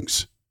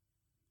warnings.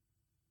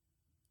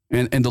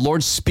 And the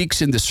Lord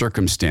speaks into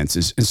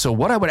circumstances. And so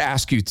what I would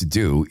ask you to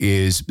do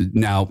is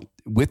now,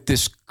 with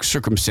this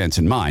circumstance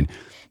in mind,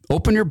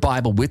 open your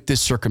Bible with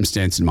this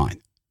circumstance in mind.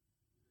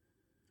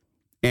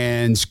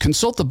 And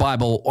consult the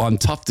Bible on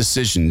tough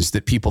decisions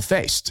that people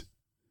faced.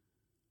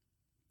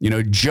 You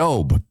know,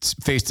 Job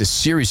faced a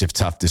series of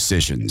tough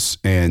decisions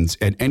and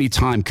at any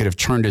time could have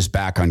turned his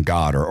back on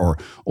God or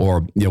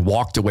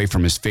walked away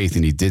from his faith,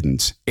 and he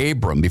didn't.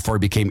 Abram, before he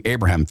became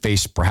Abraham,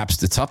 faced perhaps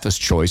the toughest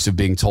choice of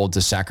being told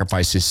to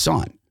sacrifice his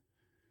son.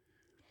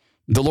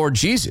 the Lord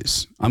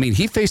Jesus. I mean,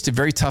 he faced a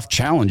very tough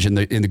challenge in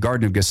the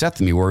Garden of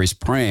Gethsemane where he's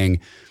praying,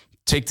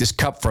 take this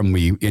cup from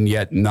me, and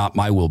yet not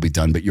my will be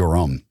done, but your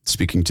own,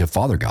 speaking to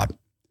Father God.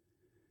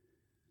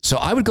 So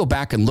I would go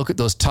back and look at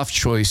those tough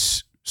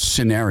choice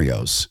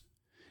scenarios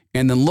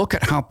and then look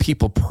at how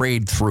people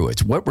prayed through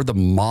it. What were the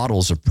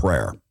models of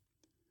prayer?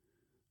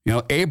 You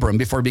know, Abram,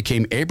 before he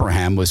became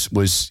Abraham,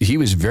 was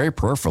very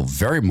prayerful,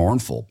 very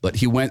mournful, but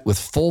he went with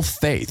full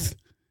faith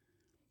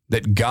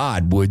that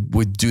God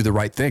would do the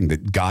right thing,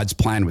 that God's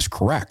plan was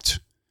correct.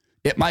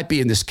 It might be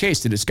in this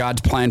case that it's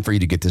God's plan for you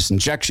to get this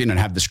injection and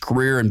have this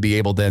career and be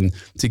able then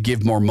to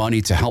give more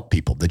money to help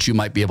people, that you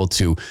might be able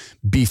to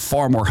be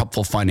far more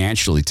helpful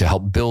financially to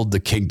help build the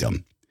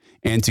kingdom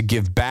and to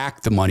give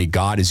back the money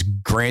God is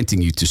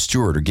granting you to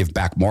steward or give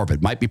back more of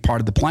it. Might be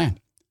part of the plan.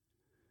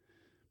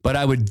 But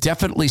I would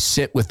definitely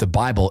sit with the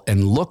Bible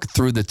and look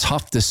through the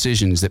tough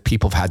decisions that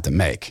people have had to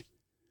make.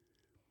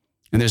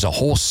 And there's a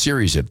whole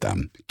series of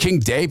them. King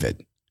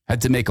David had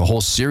to make a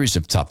whole series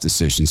of tough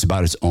decisions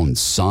about his own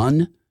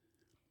son,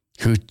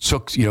 who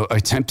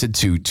attempted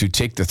to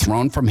take the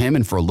throne from him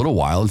and for a little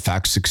while, in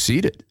fact,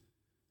 succeeded.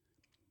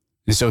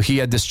 And so he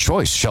had this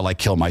choice: shall I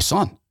kill my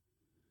son?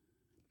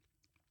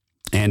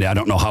 And I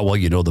don't know how well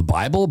you know the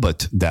Bible,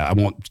 but I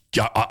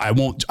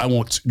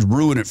won't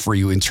ruin it for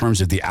you in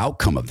terms of the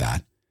outcome of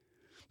that.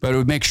 But I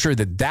would make sure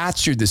that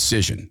that's your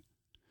decision.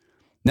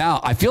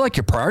 Now, I feel like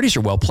your priorities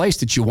are well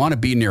placed, that you want to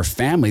be near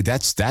family.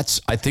 That's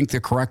I think,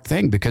 the correct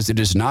thing, because it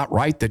is not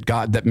right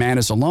that man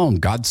is alone.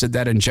 God said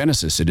that in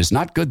Genesis. It is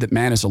not good that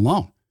man is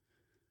alone.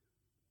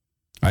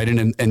 Right?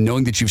 And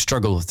knowing that you've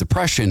struggled with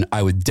depression,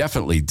 I would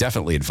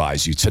definitely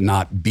advise you to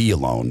not be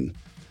alone.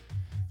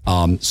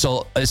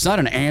 So it's not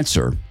an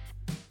answer.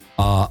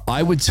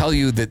 I would tell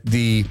you that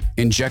the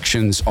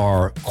injections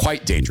are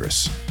quite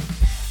dangerous.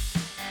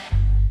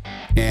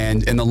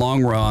 And in the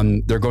long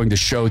run, they're going to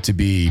show to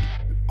be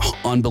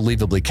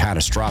unbelievably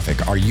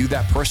catastrophic. Are you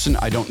that person?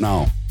 I don't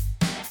know.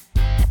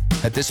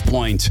 At this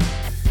point,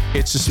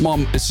 it's a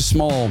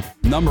small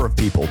number of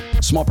people,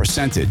 a small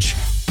percentage,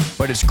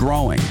 but it's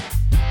growing.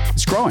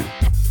 It's growing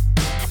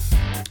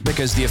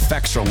because the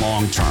effects are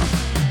long-term.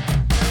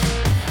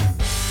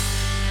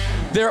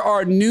 There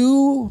are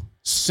new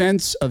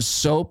scents of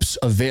soaps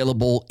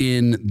available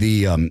in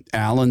the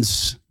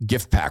Allen's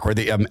gift pack, or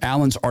the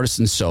Allen's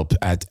Artisan Soap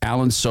at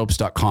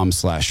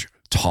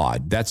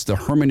allensoaps.com/Todd. That's the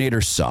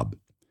Herminator sub.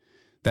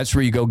 That's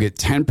where you go get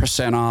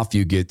 10% off.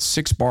 You get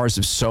 6 bars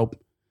of soap.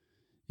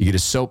 You get a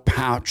soap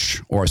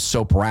pouch or a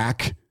soap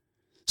rack.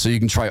 So you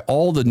can try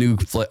all the new,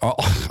 I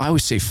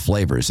always say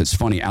flavors. It's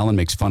funny. Alan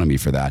makes fun of me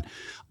for that.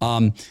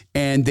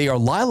 And they are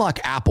Lilac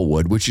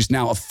Applewood, which is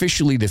now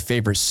officially the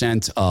favorite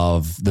scent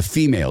of the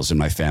females in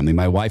my family,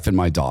 my wife and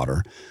my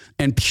daughter.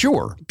 And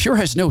Pure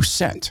has no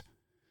scent.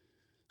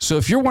 So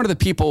if you're one of the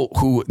people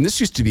who, and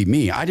this used to be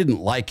me, I didn't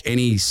like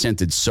any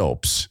scented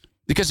soaps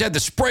because they had the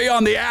spray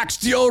on the Axe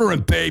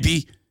deodorant,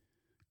 baby.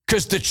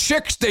 Because the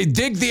chicks, they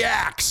dig the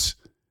Axe.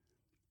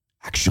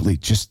 Actually,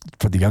 just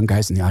for the young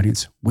guys in the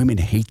audience, women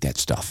hate that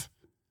stuff.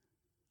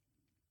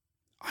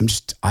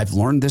 I've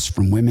learned this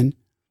from women.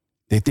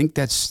 They think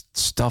that's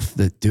stuff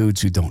that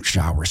dudes who don't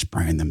shower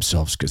spraying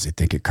themselves because they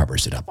think it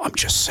covers it up. I'm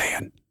just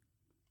saying.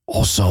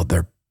 Also,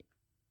 they're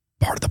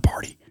part of the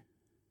party.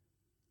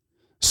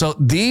 So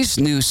these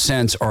new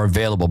scents are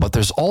available, but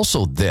there's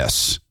also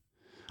this.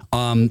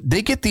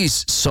 They get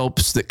these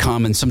soaps that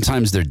come and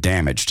sometimes they're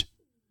damaged.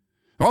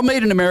 They're all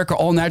made in America,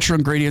 all natural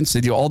ingredients.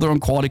 They do all their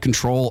own quality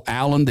control.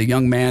 Alan, the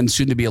young man,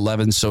 soon to be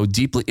 11, so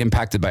deeply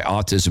impacted by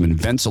autism,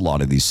 invents a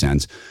lot of these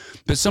scents.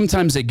 But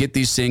sometimes they get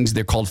these things.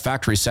 They're called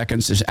factory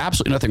seconds. There's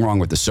absolutely nothing wrong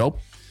with the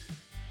soap.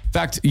 In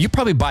fact, you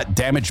probably bought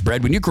damaged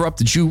bread. When you grew up,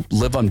 did you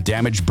live on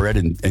damaged bread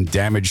and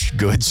damaged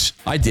goods?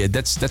 I did.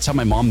 That's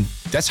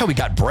how we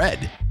got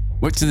bread.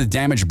 Went to the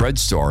damaged bread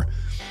store.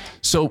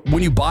 So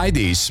when you buy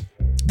these,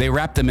 they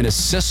wrap them in a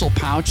sisal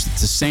pouch.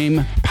 It's the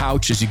same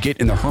pouch as you get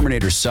in the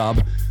Herminator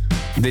sub.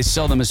 They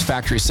sell them as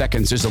factory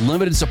seconds. There's a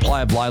limited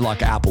supply of Lilac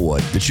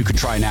Applewood that you can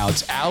try now.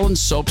 It's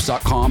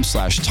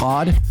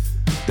allensoaps.com/Todd.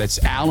 That's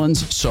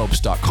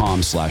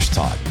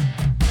allensoaps.com/Todd.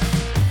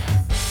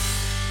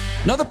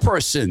 Another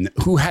person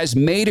who has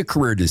made a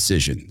career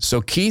decision.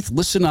 So Keith,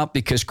 listen up,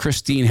 because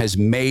Christine has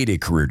made a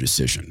career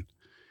decision.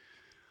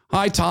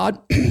 Hi, Todd.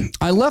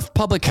 I left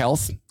public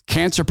health,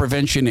 cancer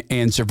prevention,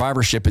 and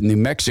survivorship in New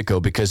Mexico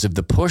because of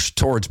the push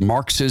towards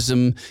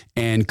Marxism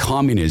and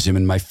communism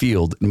in my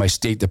field, in my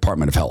state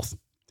Department of Health.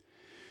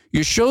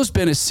 Your show's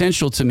been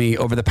essential to me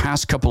over the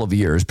past couple of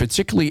years,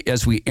 particularly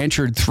as we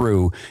entered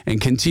through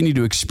and continue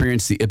to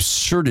experience the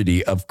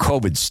absurdity of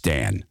COVID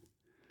Stan.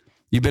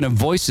 You've been a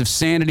voice of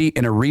sanity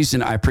and a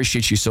reason I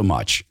appreciate you so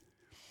much.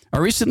 I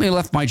recently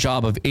left my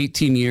job of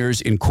 18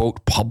 years in,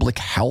 quote, public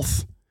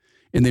health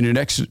in the New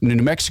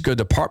Mexico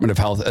Department of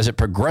Health as it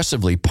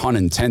progressively, pun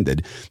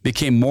intended,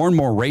 became more and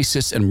more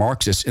racist and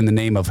Marxist in the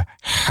name of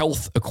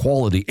health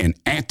equality and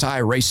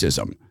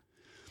anti-racism.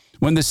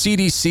 when the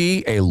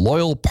CDC, a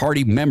loyal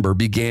party member,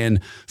 began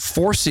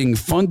forcing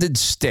funded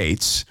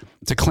states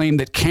to claim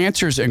that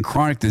cancers and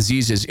chronic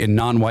diseases in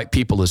non-white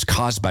people is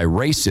caused by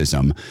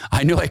racism,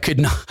 I knew I could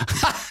not.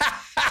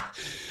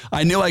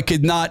 I knew I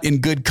could not, in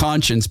good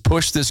conscience,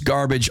 push this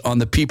garbage on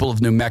the people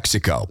of New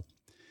Mexico.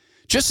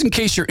 Just in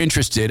case you're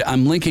interested,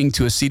 I'm linking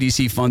to a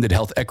CDC-funded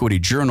health equity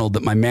journal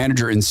that my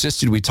manager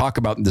insisted we talk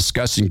about and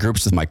discuss in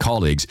groups with my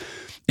colleagues.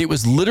 It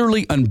was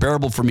literally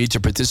unbearable for me to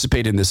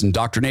participate in this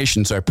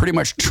indoctrination, so I pretty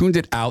much tuned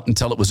it out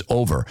until it was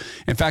over.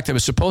 In fact, I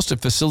was supposed to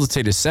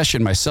facilitate a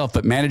session myself,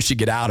 but managed to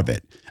get out of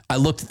it. I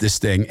looked at this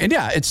thing, and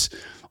yeah, it's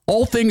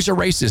all things are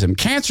racism.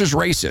 Cancer's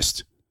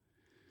racist.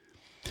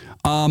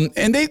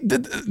 And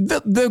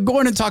they're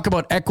going to talk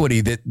about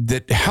equity,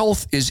 that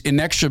health is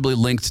inexorably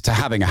linked to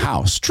having a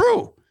house.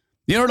 True.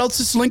 You know what else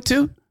it's linked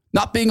to?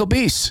 Not being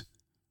obese.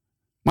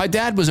 My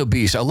dad was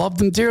obese. I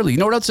loved him dearly. You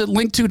know what else it's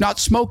linked to? Not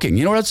smoking.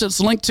 You know what else it's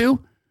linked to?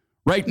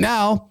 Right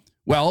now,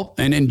 well,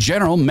 and in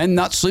general, men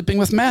not sleeping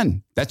with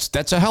men.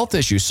 That's a health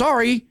issue.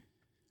 Sorry.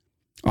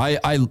 I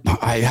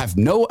have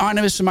no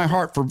animus in my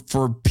heart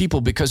for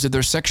people because of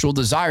their sexual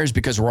desires,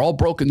 because we're all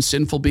broken,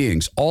 sinful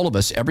beings. All of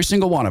us, every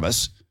single one of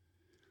us.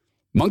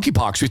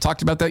 Monkeypox, we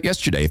talked about that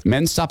yesterday. If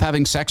men stop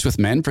having sex with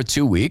men for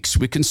 2 weeks,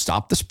 we can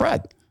stop the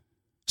spread.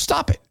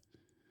 Stop it.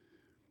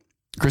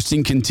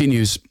 Christine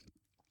continues,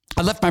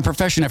 I left my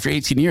profession after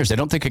 18 years. I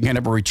don't think I can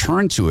ever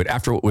return to it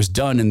after what was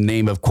done in the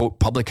name of, quote,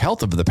 public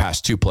health over the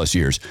past 2+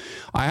 years.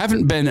 I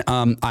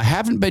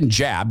haven't been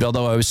jabbed,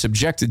 although I was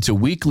subjected to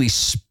weekly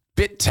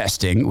spit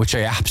testing, which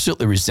I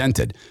absolutely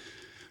resented.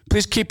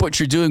 Please keep what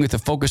you're doing with the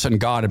focus on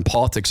God and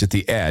politics at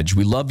the edge.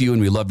 We love you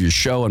and we love your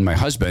show. And my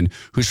husband,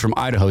 who's from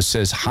Idaho,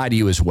 says hi to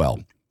you as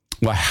well.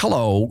 Well,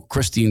 hello,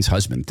 Christine's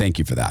husband. Thank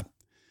you for that.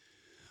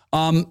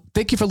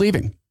 Thank you for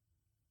leaving.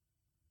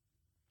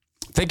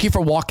 Thank you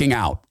for walking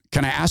out.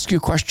 Can I ask you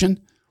a question?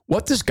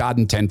 What does God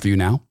intend for you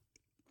now?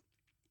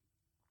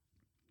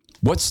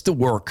 What's the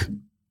work?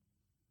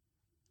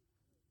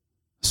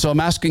 So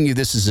I'm asking you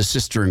this as a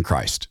sister in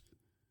Christ.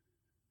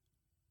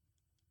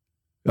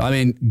 I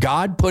mean,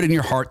 God put in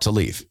your heart to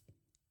leave.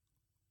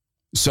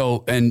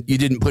 So, and you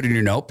didn't put in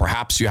your note.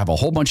 Perhaps you have a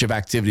whole bunch of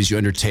activities you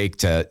undertake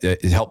to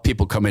help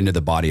people come into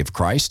the body of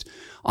Christ.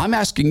 I'm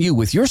asking you,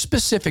 with your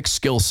specific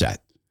skill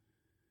set,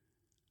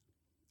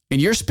 in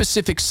your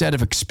specific set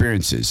of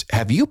experiences,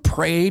 have you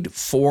prayed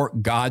for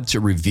God to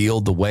reveal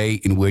the way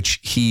in which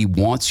he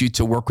wants you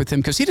to work with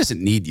him? Because he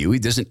doesn't need you. He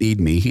doesn't need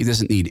me. He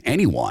doesn't need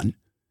anyone.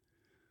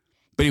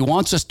 But he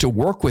wants us to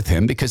work with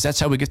him because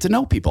that's how we get to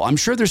know people. I'm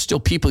sure there's still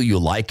people you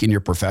like in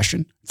your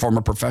profession,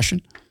 former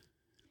profession.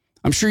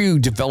 I'm sure you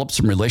developed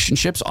some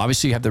relationships.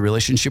 Obviously, you have the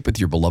relationship with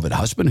your beloved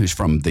husband who's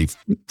from the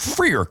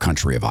freer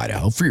country of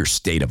Idaho, freer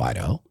state of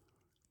Idaho.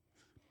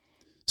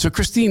 So,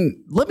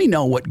 Christine, let me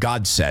know what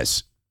God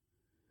says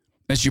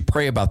as you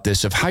pray about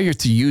this, of how you're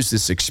to use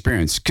this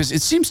experience. Because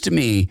it seems to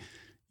me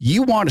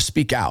you want to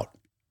speak out.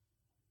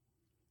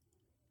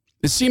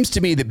 It seems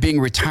to me that being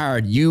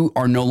retired, you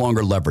are no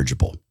longer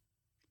leverageable.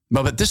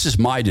 But this is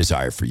my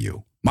desire for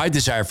you. My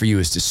desire for you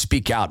is to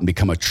speak out and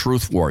become a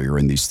truth warrior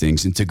in these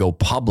things and to go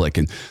public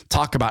and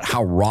talk about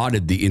how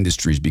rotted the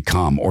industry's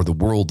become or the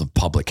world of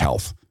public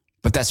health.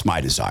 But that's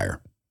my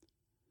desire.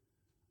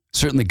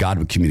 Certainly God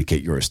would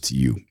communicate yours to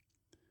you.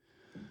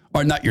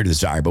 Or not your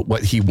desire, but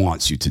what he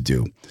wants you to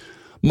do.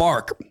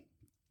 Mark,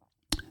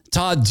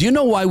 Todd, do you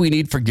know why we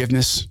need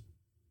forgiveness?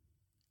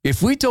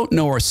 If we don't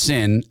know our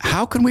sin,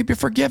 how can we be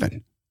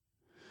forgiven?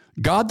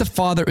 God the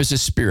Father is a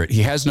spirit.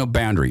 He has no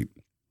boundary.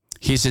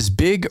 He's as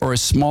big or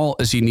as small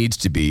as he needs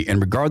to be, and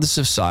regardless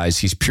of size,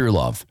 he's pure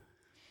love.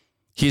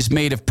 He is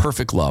made of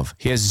perfect love.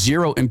 He has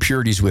zero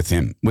impurities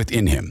within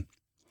him.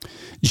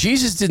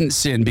 Jesus didn't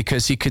sin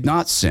because he could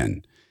not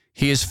sin.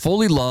 He is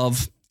fully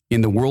love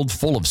in the world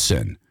full of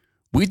sin.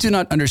 We do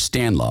not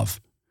understand love.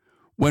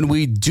 When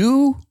we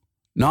do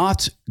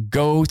not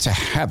go to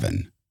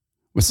heaven,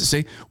 what's it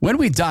say? When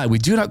we die, we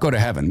do not go to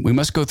heaven. We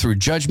must go through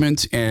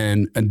judgment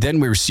and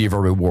then we receive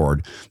our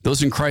reward.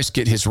 Those in Christ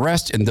get his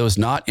rest and those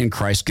not in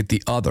Christ get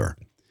the other.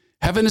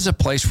 Heaven is a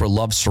place where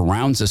love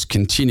surrounds us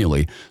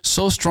continually,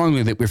 so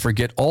strongly that we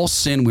forget all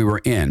sin we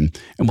were in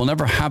and will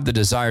never have the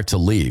desire to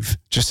leave.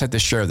 Just had to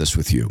share this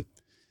with you.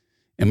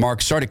 And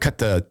Mark, sorry to cut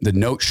the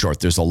note short.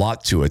 There's a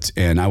lot to it,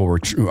 and I'll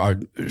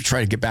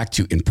try to get back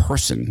to you in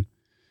person.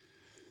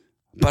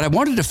 But I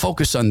wanted to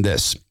focus on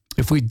this.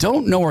 If we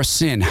don't know our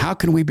sin, how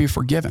can we be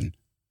forgiven?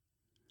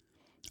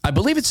 I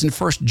believe it's in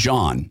 1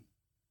 John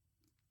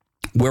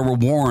where we're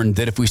warned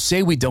that if we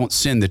say we don't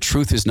sin, the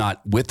truth is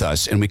not with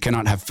us and we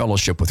cannot have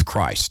fellowship with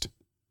Christ.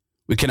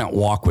 We cannot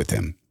walk with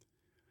him.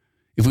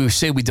 If we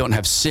say we don't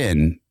have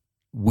sin,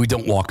 we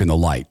don't walk in the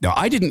light. Now,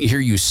 I didn't hear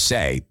you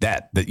say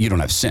that you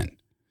don't have sin.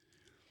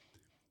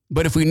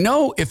 But if we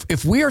know,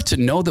 if we are to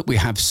know that we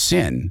have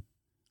sin,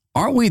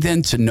 aren't we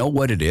then to know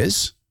what it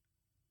is?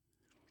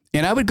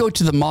 And I would go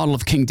to the model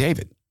of King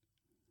David.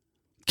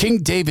 King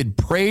David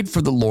prayed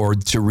for the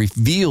Lord to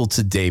reveal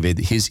to David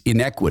his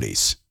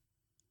inequities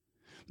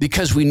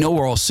because we know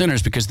we're all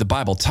sinners because the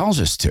Bible tells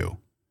us to.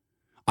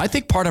 I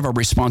think part of our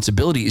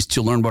responsibility is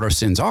to learn what our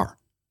sins are.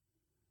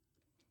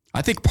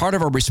 I think part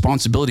of our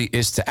responsibility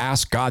is to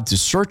ask God to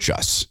search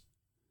us,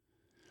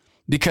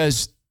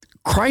 because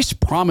Christ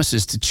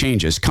promises to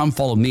change us. Come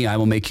follow me, I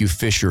will make you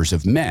fishers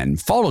of men.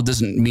 Follow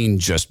doesn't mean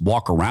just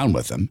walk around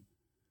with him.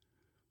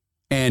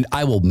 And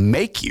I will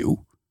make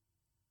you.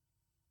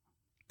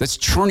 That's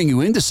turning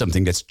you into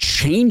something that's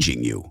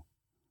changing you.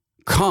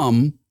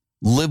 Come,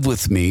 live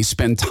with me,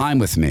 spend time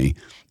with me,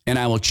 and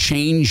I will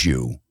change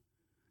you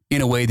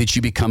in a way that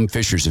you become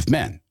fishers of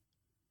men.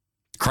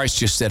 Christ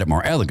just said it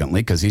more elegantly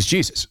because he's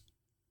Jesus.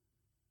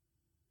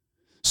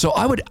 So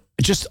I would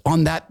just,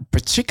 on that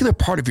particular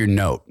part of your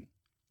note,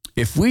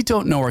 if we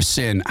don't know our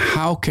sin,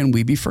 how can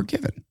we be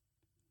forgiven?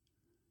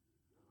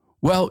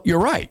 Well, you're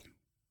right.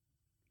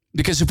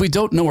 Because if we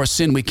don't know our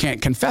sin, we can't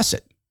confess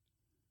it.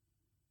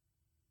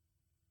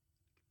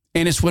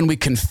 And it's when we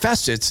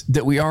confess it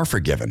that we are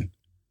forgiven.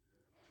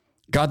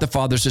 God the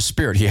Father is a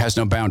spirit. He has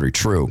no boundary.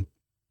 True.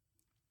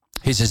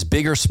 He's as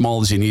big or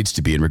small as he needs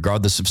to be, and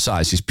regardless of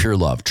size, he's pure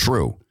love.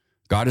 True.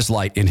 God is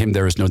light. In him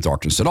there is no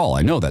darkness at all.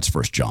 I know that's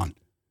 1 John.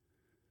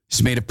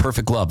 He's made of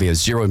perfect love. He has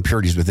zero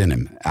impurities within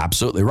him.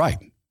 Absolutely right.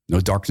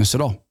 No darkness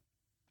at all.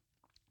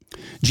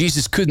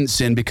 Jesus couldn't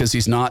sin because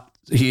he could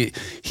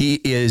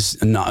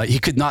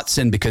not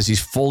sin because he's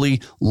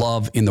fully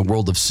love in the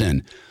world of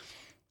sin.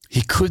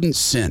 He couldn't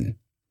sin.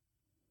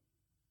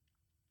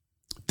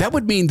 That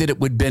would mean that it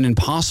would have been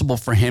impossible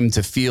for him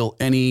to feel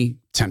any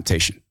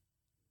temptation.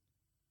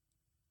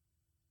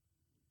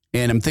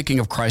 And I'm thinking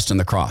of Christ on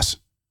the cross,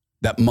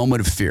 that moment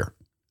of fear.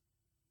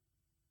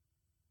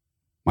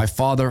 My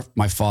Father,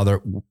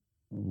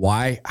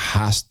 why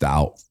hast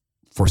thou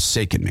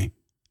forsaken me?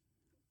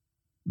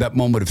 That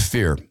moment of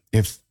fear.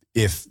 If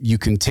you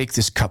can take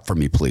this cup from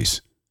me,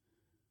 please.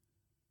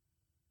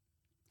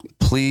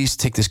 Please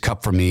take this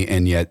cup from me,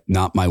 and yet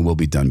not my will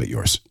be done but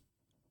yours.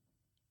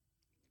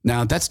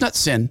 Now, that's not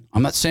sin.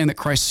 I'm not saying that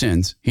Christ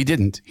sins. He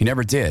didn't. He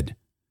never did.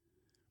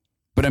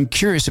 But I'm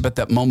curious about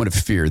that moment of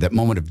fear, that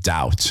moment of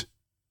doubt.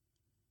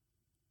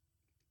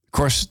 Of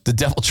course, the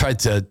devil tried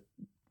to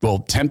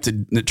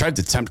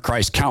tempt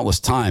Christ countless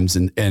times,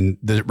 and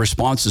the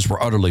responses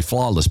were utterly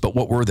flawless. But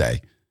what were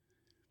they?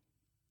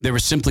 They were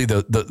simply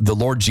the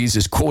Lord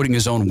Jesus quoting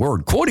his own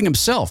word, quoting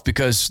himself,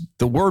 because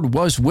the word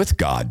was with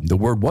God. The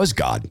word was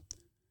God.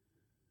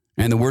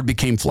 And the word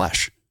became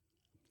flesh.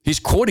 He's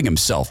quoting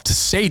himself to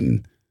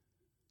Satan.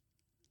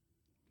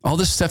 All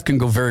this stuff can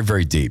go very,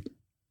 very deep.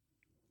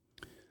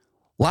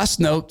 Last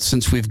note,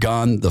 since we've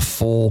gone the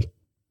full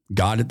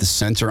God at the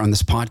center on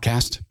this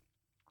podcast,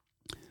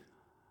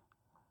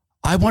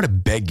 I want to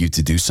beg you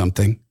to do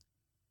something.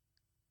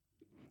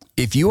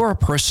 If you are a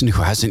person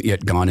who hasn't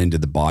yet gone into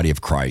the body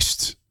of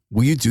Christ,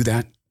 will you do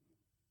that?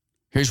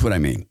 Here's what I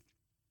mean.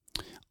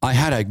 I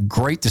had a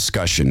great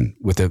discussion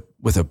with a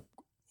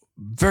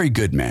very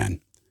good man.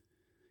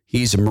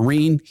 He's a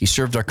Marine. He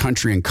served our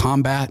country in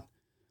combat.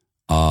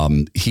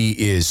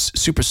 He is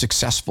super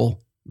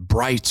successful,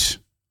 bright,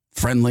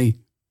 friendly,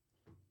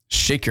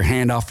 shake your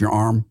hand off your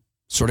arm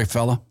sort of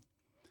fella.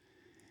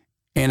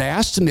 And I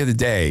asked him the other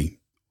day,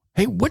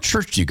 hey, what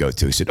church do you go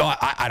to? He said,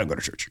 I don't go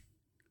to church.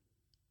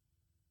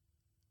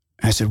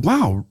 And I said,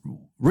 wow,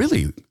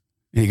 really? And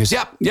he goes,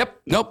 yep,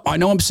 nope, I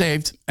know I'm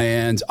saved,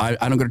 and I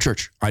don't go to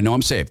church. I know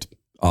I'm saved.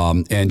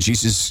 And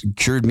Jesus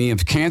cured me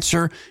of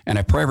cancer, and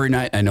I pray every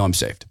night. I know I'm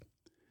saved.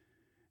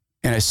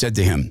 And I said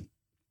to him,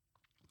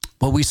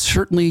 well, we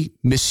certainly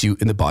miss you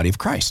in the body of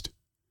Christ.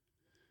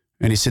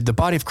 And he said, the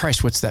body of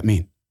Christ, what's that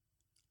mean?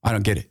 I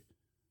don't get it.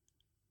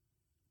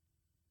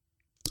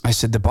 I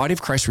said, the body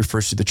of Christ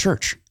refers to the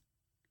church.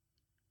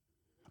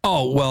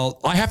 Oh, well,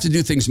 I have to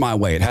do things my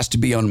way. It has to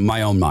be on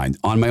my own mind,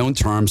 on my own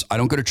terms. I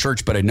don't go to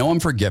church, but I know I'm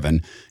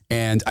forgiven,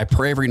 and I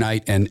pray every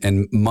night,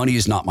 and money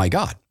is not my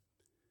God.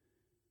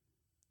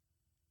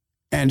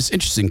 And it's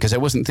interesting because I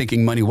wasn't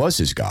thinking money was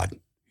his God.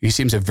 He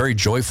seems a very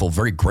joyful,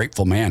 very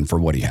grateful man for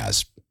what he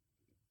has.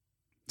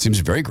 Seems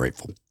very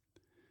grateful.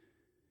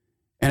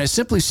 And I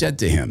simply said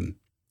to him,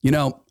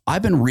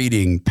 I've been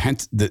reading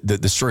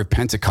the story of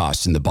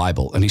Pentecost in the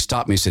Bible. And he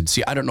stopped me and said,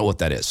 see, I don't know what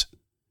that is.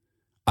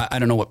 I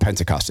don't know what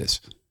Pentecost is.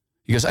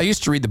 He goes, I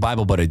used to read the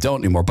Bible, but I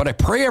don't anymore. But I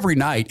pray every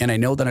night, and I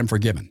know that I'm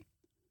forgiven.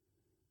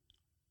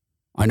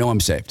 I know I'm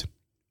saved.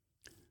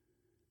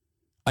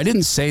 I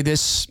didn't say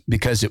this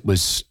because it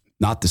was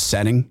not the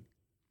setting,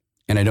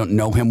 and I don't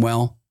know him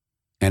well,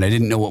 and I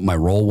didn't know what my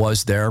role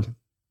was there.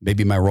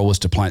 Maybe my role was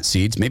to plant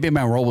seeds. Maybe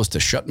my role was to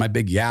shut my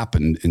big yap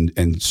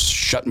and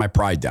shut my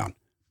pride down.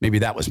 Maybe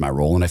that was my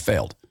role, and I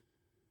failed.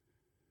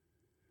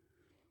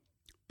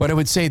 But I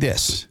would say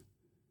this.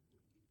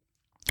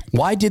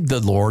 Why did the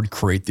Lord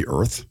create the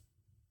earth?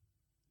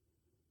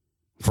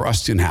 For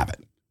us to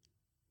inhabit.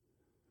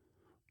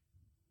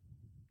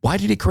 Why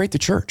did he create the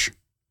church?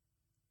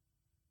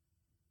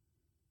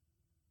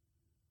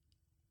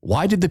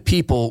 Why did the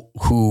people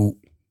who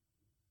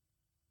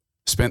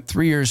spent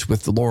 3 years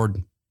with the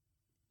Lord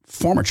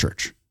form a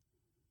church?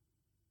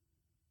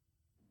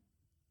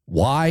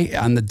 Why,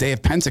 on the day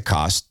of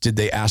Pentecost, did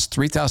they ask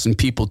 3,000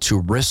 people to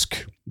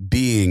risk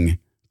being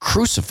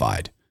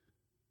crucified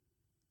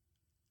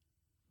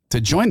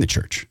to join the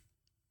church?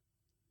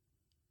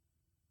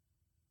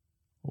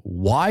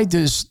 Why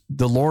does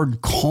the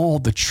Lord call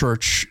the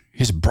church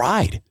his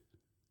bride?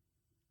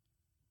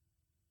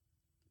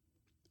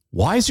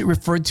 Why is it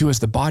referred to as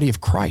the body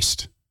of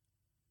Christ?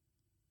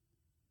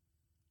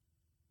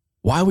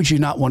 Why would you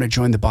not want to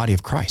join the body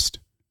of Christ?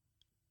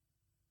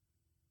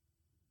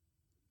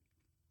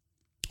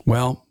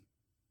 Well,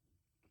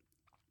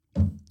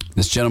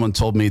 this gentleman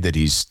told me that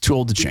he's too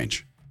old to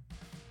change.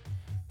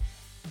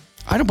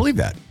 I don't believe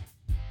that.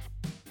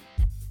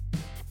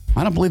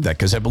 I don't believe that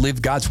because I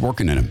believe God's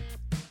working in him.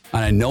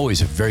 And I know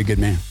he's a very good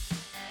man.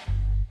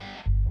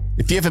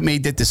 If you haven't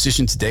made that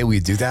decision today, will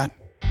you do that?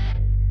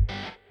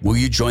 Will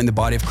you join the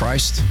body of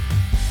Christ?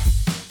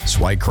 That's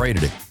why I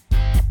created it.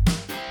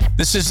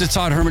 This is the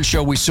Todd Herman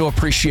Show. We so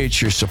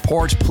appreciate your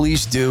support.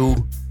 Please do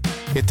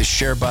hit the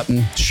share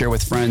button, share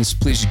with friends.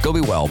 Please go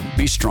be well,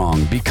 be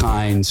strong, be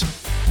kind.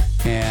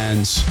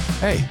 And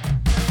hey,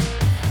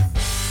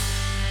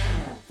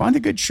 find a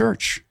good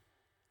church,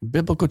 a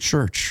biblical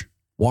church.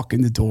 Walk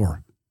in the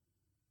door.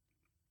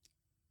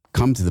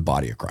 Come to the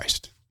body of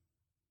Christ.